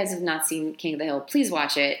know if you guys have not seen King of the Hill. Please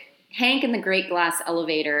watch it. Hank in the Great Glass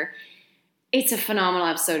Elevator. It's a phenomenal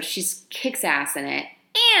episode. She kicks ass in it.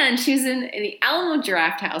 And she was in the Alamo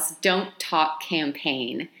Draft House Don't Talk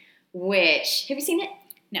campaign, which, have you seen it?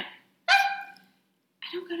 No.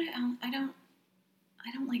 I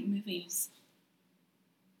don't like movies.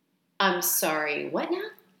 I'm sorry. What now?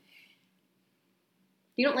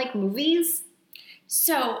 You don't like movies?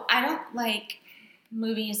 So I don't like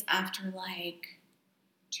movies after like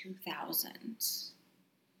 2000s.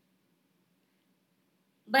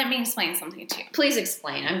 Let me explain something to you. Please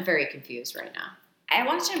explain. I'm very confused right now. I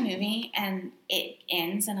watch a movie and it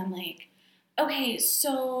ends and I'm like, okay,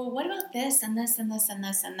 so what about this and this and this and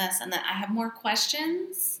this and this? And then I have more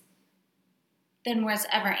questions than was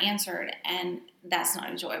ever answered, and that's not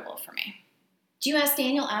enjoyable for me. Do you ask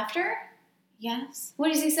Daniel after? Yes.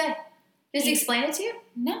 What does he say? Does he explain it to you?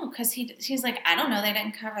 No, because he's like, I don't know, they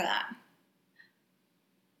didn't cover that.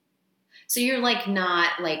 So you're like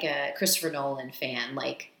not like a Christopher Nolan fan,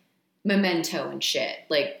 like Memento and shit.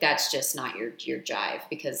 Like that's just not your jive,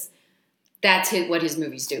 because that's what his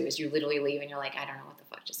movies do is you literally leave and you're like, I don't know what the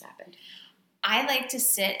fuck just happened. I like to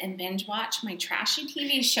sit and binge watch my trashy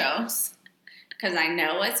TV shows because I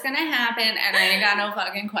know what's going to happen and I ain't got no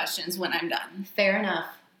fucking questions when I'm done. Fair enough.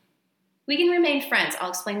 We can remain friends. I'll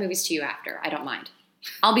explain movies to you after. I don't mind.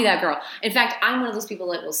 I'll be that girl. In fact, I'm one of those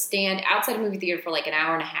people that will stand outside a movie theater for like an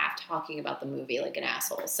hour and a half talking about the movie like an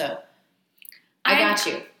asshole. So I got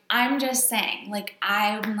you. I'm just saying, like,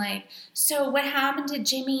 I'm like, so what happened to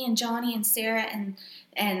Jimmy and Johnny and Sarah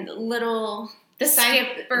and little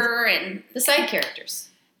Skipper and the side characters?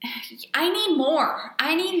 I need more.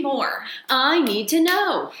 I need to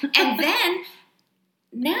know. And then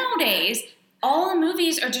nowadays, all the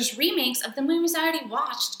movies are just remakes of the movies I already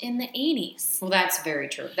watched in the 80s. Well, that's very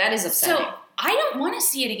true. That is upsetting. So I don't want to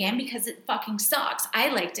see it again because it fucking sucks. I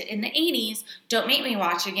liked it in the 80s. Don't make me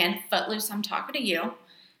watch it again. Footloose, I'm talking to you.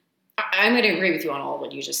 I'm going to agree with you on all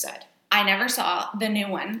what you just said. I never saw the new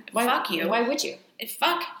one. Fuck you. Why would you?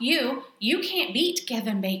 Fuck you. You can't beat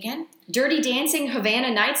Kevin Bacon. Dirty Dancing,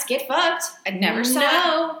 Havana Nights, get fucked. I never saw it.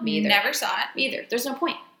 No, me either. Never saw it. Me either. There's no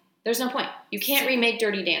point. You can't remake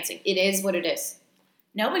Dirty Dancing. It is what it is.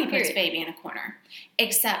 Nobody puts baby in a corner.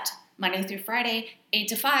 Except Monday through Friday, 8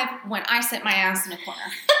 to 5, when I sit my ass in a corner.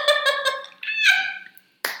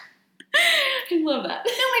 I love that.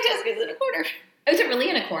 No, my desk is in a corner. Is it really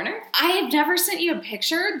in a corner? I have never sent you a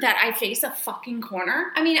picture that I face a fucking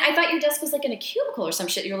corner. I mean, I thought your desk was like in a cubicle or some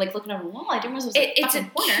shit. You were like looking at a wall. I didn't realize it was a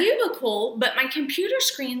corner. Cubicle, but my computer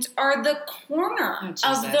screens are the corner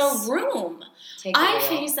of the room. I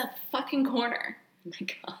face a fucking corner. Oh my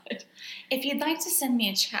God. If you'd like to send me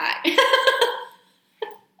a chat.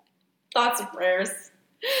 Thoughts and prayers.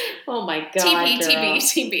 Oh my God.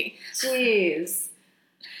 TB. Jeez.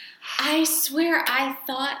 I swear I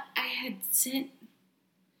thought I had sent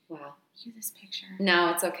you this picture. No,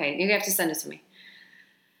 it's okay. You have to send it to me.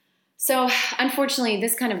 So, unfortunately,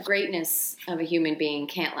 this kind of greatness of a human being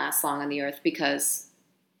can't last long on the earth because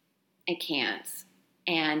it can't.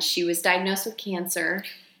 And she was diagnosed with cancer.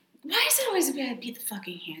 Why is it always gotta be the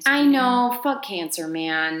fucking cancer? I know. Fuck cancer,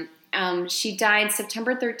 man. She died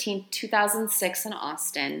September 13th, 2006 in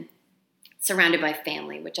Austin, surrounded by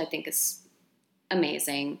family, which I think is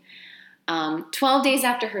amazing. 12 days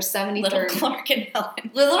after her 73rd... Little Clark and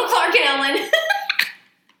Ellen. Little Clark and Ellen.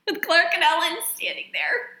 With Clark and Ellen standing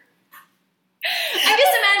there. I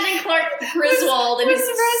just imagine Clark Griswold and his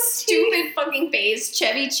stupid fucking face,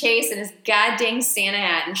 Chevy Chase, and his goddamn Santa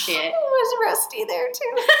hat and shit. Was Rusty there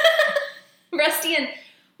too? Rusty and...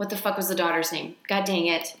 What the fuck was the daughter's name? God dang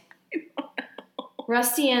it.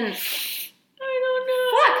 Rusty and... I don't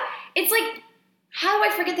know. Fuck! It's like... How do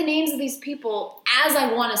I forget the names of these people as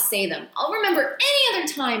I want to say them? I'll remember any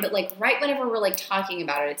other time, but like right whenever we're like talking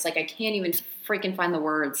about it, it's like I can't even freaking find the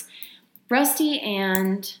words. Rusty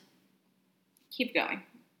and... Keep going.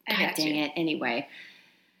 God dang it. Anyway,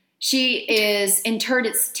 she is interred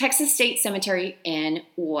at Texas State Cemetery in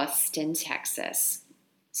Austin, Texas.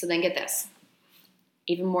 So then get this.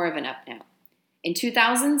 Even more of an up now. In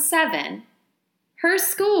 2007, her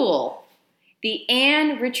school... The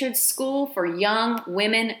Ann Richards School for Young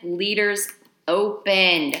Women Leaders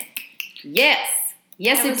opened. Yes.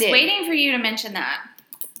 Yes, I it was did. waiting for you to mention that.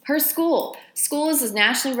 Her school. School is a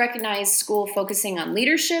nationally recognized school focusing on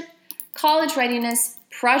leadership, college readiness,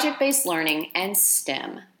 project-based learning, and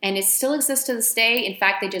STEM. And it still exists to this day. In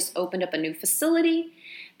fact, they just opened up a new facility.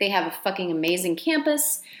 They have a fucking amazing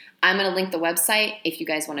campus. I'm going to link the website if you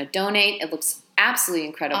guys want to donate. It looks absolutely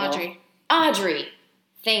incredible. Audrey.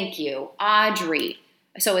 Thank you. Audrey.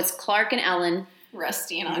 So it's Clark and Ellen.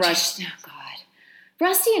 Rusty and Audrey. Oh, God.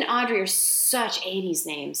 Rusty and Audrey are such 80s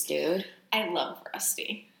names, dude. I love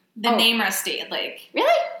Rusty. The name Rusty, like...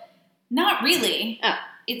 Really? Not really. Oh.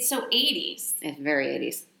 It's so 80s. It's very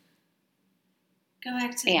 80s. Go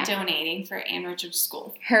back to donating for Ann Richards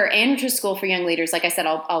School. Her Ann Richards School for Young Leaders, like I said,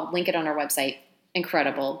 I'll link it on our website.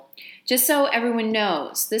 Incredible. Just so everyone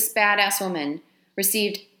knows, this badass woman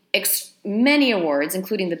received many awards,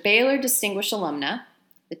 including the Baylor Distinguished Alumna,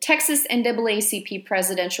 the Texas NAACP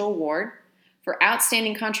Presidential Award for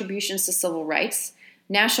Outstanding Contributions to Civil Rights,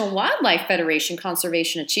 National Wildlife Federation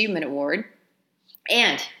Conservation Achievement Award,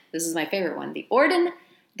 and, this is my favorite one, the Orden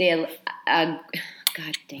de...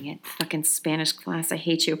 God dang it, fucking Spanish class, I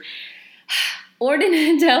hate you.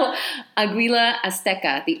 Orden del Aguila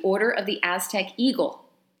Azteca, the Order of the Aztec Eagle,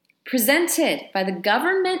 presented by the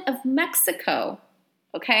government of Mexico.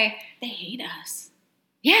 Okay? They hate us.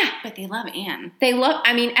 Yeah. But they love Anne.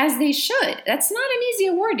 As they should. That's not an easy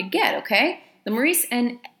award to get, okay? The Maurice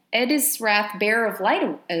and Edisrath Bearer of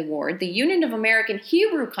Light Award, the Union of American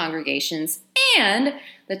Hebrew Congregations, and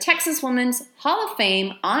the Texas Women's Hall of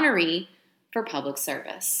Fame honoree for public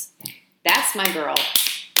service. That's my girl,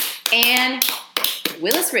 Ann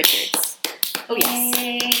Willis Richards. Oh, yes.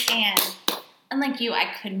 Yay, Anne. Unlike you,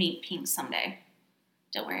 I could meet Pink someday.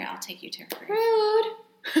 Don't worry, I'll take you to her grave. Rude.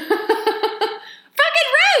 Fucking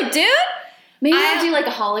rude, dude. Maybe I'll do like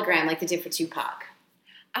a hologram like they did for Tupac.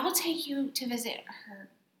 I will take you to visit her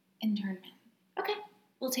internment. Okay.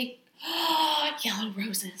 We'll take yellow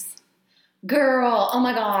roses. Girl, oh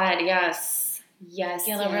my God, yes. Yes.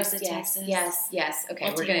 Yellow Roses, Texas. Yes.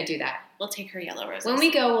 Okay, we're going to do that. We'll take her yellow roses. When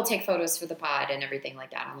we go, we'll take photos for the pod and everything like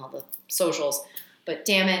that on all the socials. But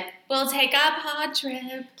damn it. We'll take a pod trip.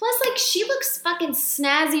 Plus, like, she looks fucking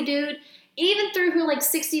snazzy, dude. Even through her, like,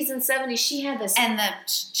 60s and 70s, she had this... And the...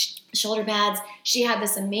 shoulder pads. She had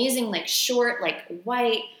this amazing, like, short, like,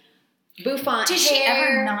 white bouffant Did hair. she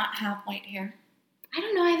ever not have white hair? I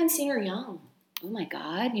don't know. I haven't seen her young. Oh, my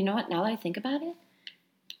God. You know what? Now that I think about it,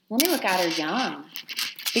 let me look at her young.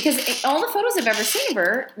 Because all the photos I've ever seen of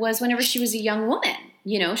her was whenever she was a young woman.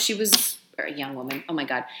 You know, she was... Or a young woman. Oh, my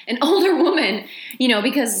God. An older woman. You know,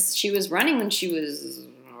 because she was running when she was...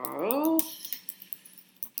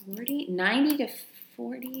 40, 90 to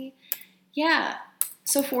 40. Yeah.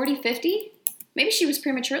 So 40, 50? Maybe she was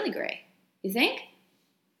prematurely gray. You think?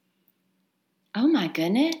 Oh, my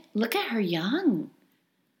goodness. Look at her young.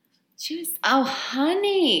 She was... Oh,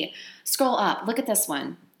 honey. Scroll up. Look at this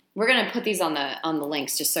one. We're going to put these on the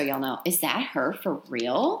links just so y'all know. Is that her for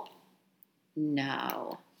real?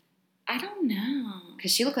 No. I don't know.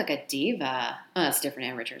 Because she looked like a diva. Oh, that's different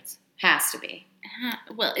Ann Richards. Has to be.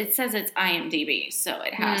 Well, it says it's IMDb, so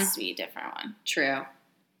it has to be a different one. True.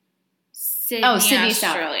 Sydney,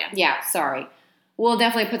 Australia. Yeah, sorry. We'll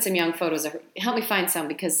definitely put some young photos of her. Help me find some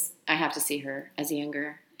because I have to see her as a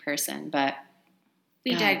younger person. But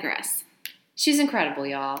we digress. She's incredible,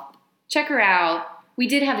 y'all. Check her out. We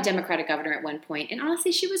did have a Democratic governor at one point, and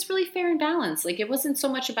honestly, she was really fair and balanced. Like, it wasn't so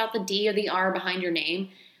much about the D or the R behind your name.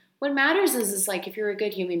 What matters is like if you're a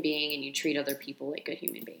good human being and you treat other people like good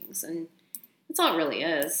human beings, and that's all it really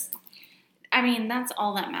is. I mean, that's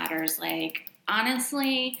all that matters. Like,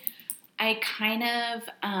 honestly, I kind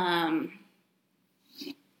of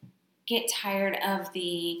get tired of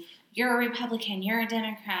the, you're a Republican, you're a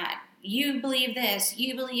Democrat, you believe this,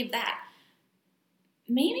 you believe that.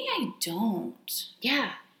 Maybe I don't.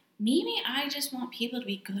 Yeah. Maybe I just want people to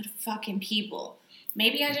be good fucking people.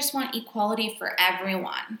 Maybe I just want equality for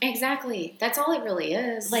everyone. Exactly. That's all it really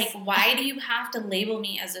is. Like, why do you have to label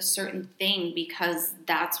me as a certain thing because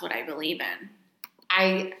that's what I believe in?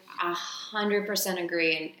 I 100%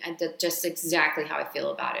 agree, and that's just exactly how I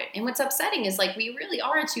feel about it. And what's upsetting is, like, we really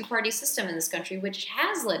are a two-party system in this country, which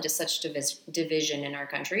has led to such division in our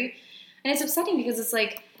country. And it's upsetting because it's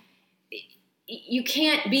like, you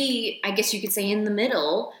can't be, I guess you could say, in the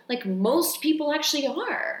middle, like most people actually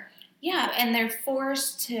are. Yeah, and they're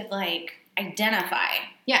forced to, like, identify.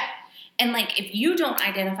 Yeah. And, like, if you don't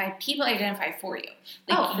identify, people identify for you.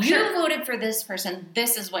 Like, for you sure. voted for this person,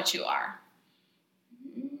 this is what you are.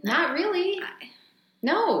 Not really.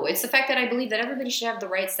 No, it's the fact that I believe that everybody should have the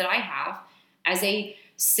rights that I have as a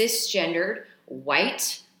cisgendered,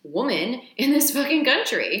 white, woman in this fucking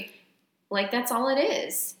country. Like, that's all it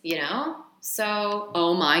is, you know? So,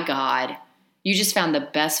 oh my God. You just found the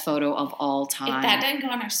best photo of all time. If that didn't go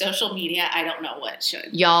on our social media, I don't know what should.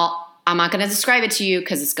 Y'all, I'm not going to describe it to you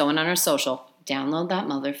because it's going on our social. Download that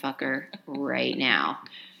motherfucker right now.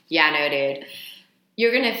 Yeah, no, dude.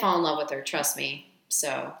 You're going to fall in love with her, trust me.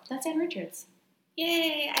 So, that's Ann Richards.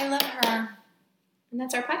 Yay, I love her. And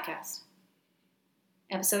that's our podcast.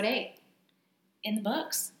 Episode 8. In the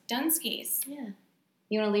books. Dunskies. Yeah.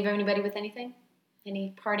 You want to leave anybody with anything?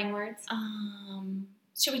 Any parting words?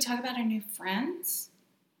 Should we talk about our new friends?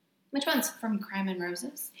 Which ones? From Crime and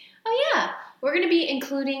Roses. Oh, yeah. We're going to be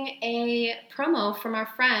including a promo from our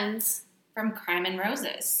friends. From Crime and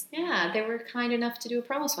Roses. Yeah, they were kind enough to do a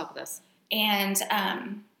promo swap with us. And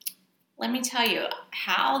let me tell you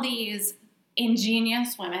how these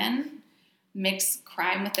ingenious women mix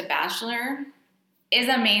crime with The Bachelor is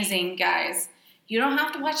amazing, guys. You don't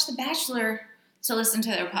have to watch The Bachelor to listen to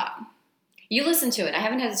their pod. You listened to it. I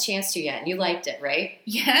haven't had a chance to yet, and you liked it, right?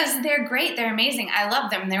 Yes, they're great. They're amazing. I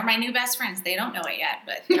love them. They're my new best friends. They don't know it yet,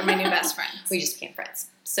 but they're my new best friends. We just became friends.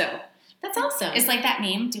 So, that's awesome. It's like that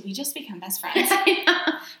meme. Did we just become best friends?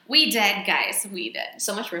 We did, guys. We did.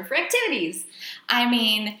 So much room for activities. I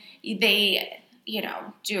mean, they,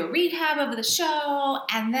 do a recap of the show,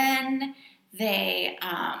 and then they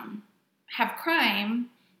have crime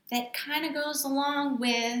that kind of goes along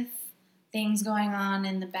with things going on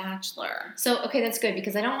in The Bachelor. So, okay, that's good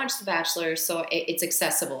because I don't watch The Bachelor, so it's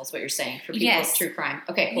accessible is what you're saying for people with true crime.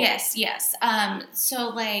 Okay, cool. Yes. So,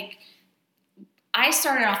 like, I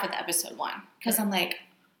started off with episode 1 because I'm like,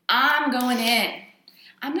 I'm going in.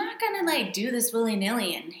 I'm not going to, like, do this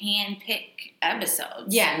willy-nilly and hand-pick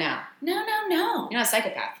episodes. Yeah, no. No. You're not a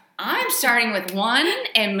psychopath. I'm starting with 1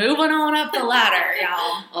 and moving on up the ladder,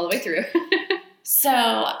 y'all. All the way through.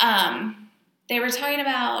 So, they were talking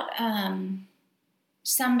about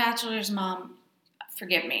some bachelor's mom,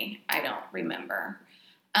 forgive me, I don't remember,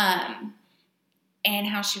 and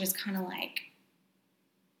how she was kind of like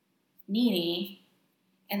needy,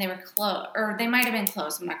 and they were close, or they might have been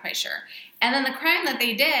close, I'm not quite sure. And then the crime that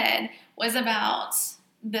they did was about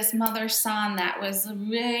this mother-son that was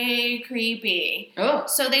way creepy. Oh.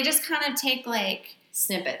 So they just kind of take like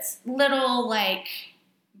snippets, little like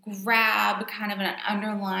grab kind of an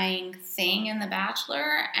underlying thing in The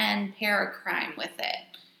Bachelor and pair a crime with it.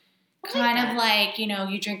 Kind of like,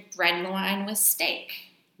 you drink red wine with steak.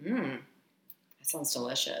 That sounds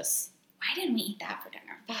delicious. Why didn't we eat that for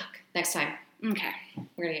dinner? Fuck. Next time. Okay.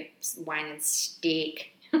 We're going to get wine and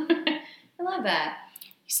steak. I love that.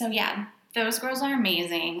 So, yeah, those girls are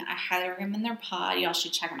amazing. I highly recommend their pod. Y'all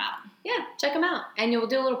should check them out. Yeah, check them out. And you'll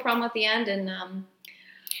do a little promo at the end and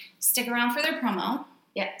stick around for their promo.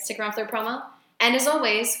 Yeah, stick around for their promo. And as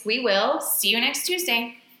always, we will see you next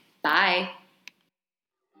Tuesday. Bye.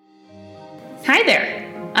 Hi there.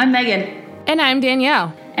 I'm Megan. And I'm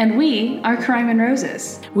Danielle. And we are Crime and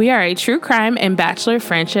Roses. We are a true crime and Bachelor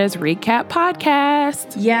franchise recap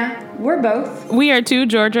podcast. Yeah, we're both. We are 2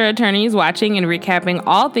 Georgia attorneys watching and recapping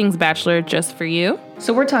all things Bachelor just for you.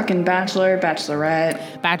 So we're talking Bachelor,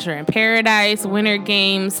 Bachelorette, Bachelor in Paradise, Winter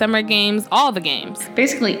Games, Summer Games, all the games.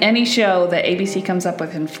 Basically any show that ABC comes up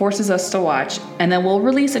with and forces us to watch, and then we'll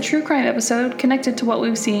release a true crime episode connected to what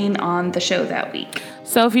we've seen on the show that week.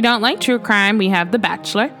 So if you don't like true crime, we have The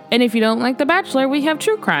Bachelor. And if you don't like The Bachelor, we have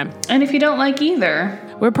true crime. And if you don't like either,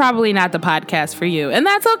 we're probably not the podcast for you, and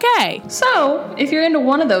that's okay. So if you're into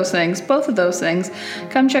one of those things, both of those things,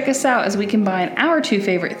 come check us out as we combine our 2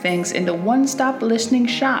 favorite things into one-stop listening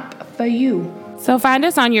shop for you. So find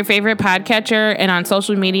us on your favorite podcatcher and on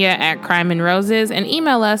social media at Crime and Roses, and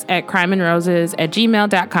email us at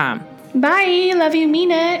crimeandroses@gmail.com. Bye. Love you.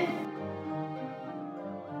 Mean it.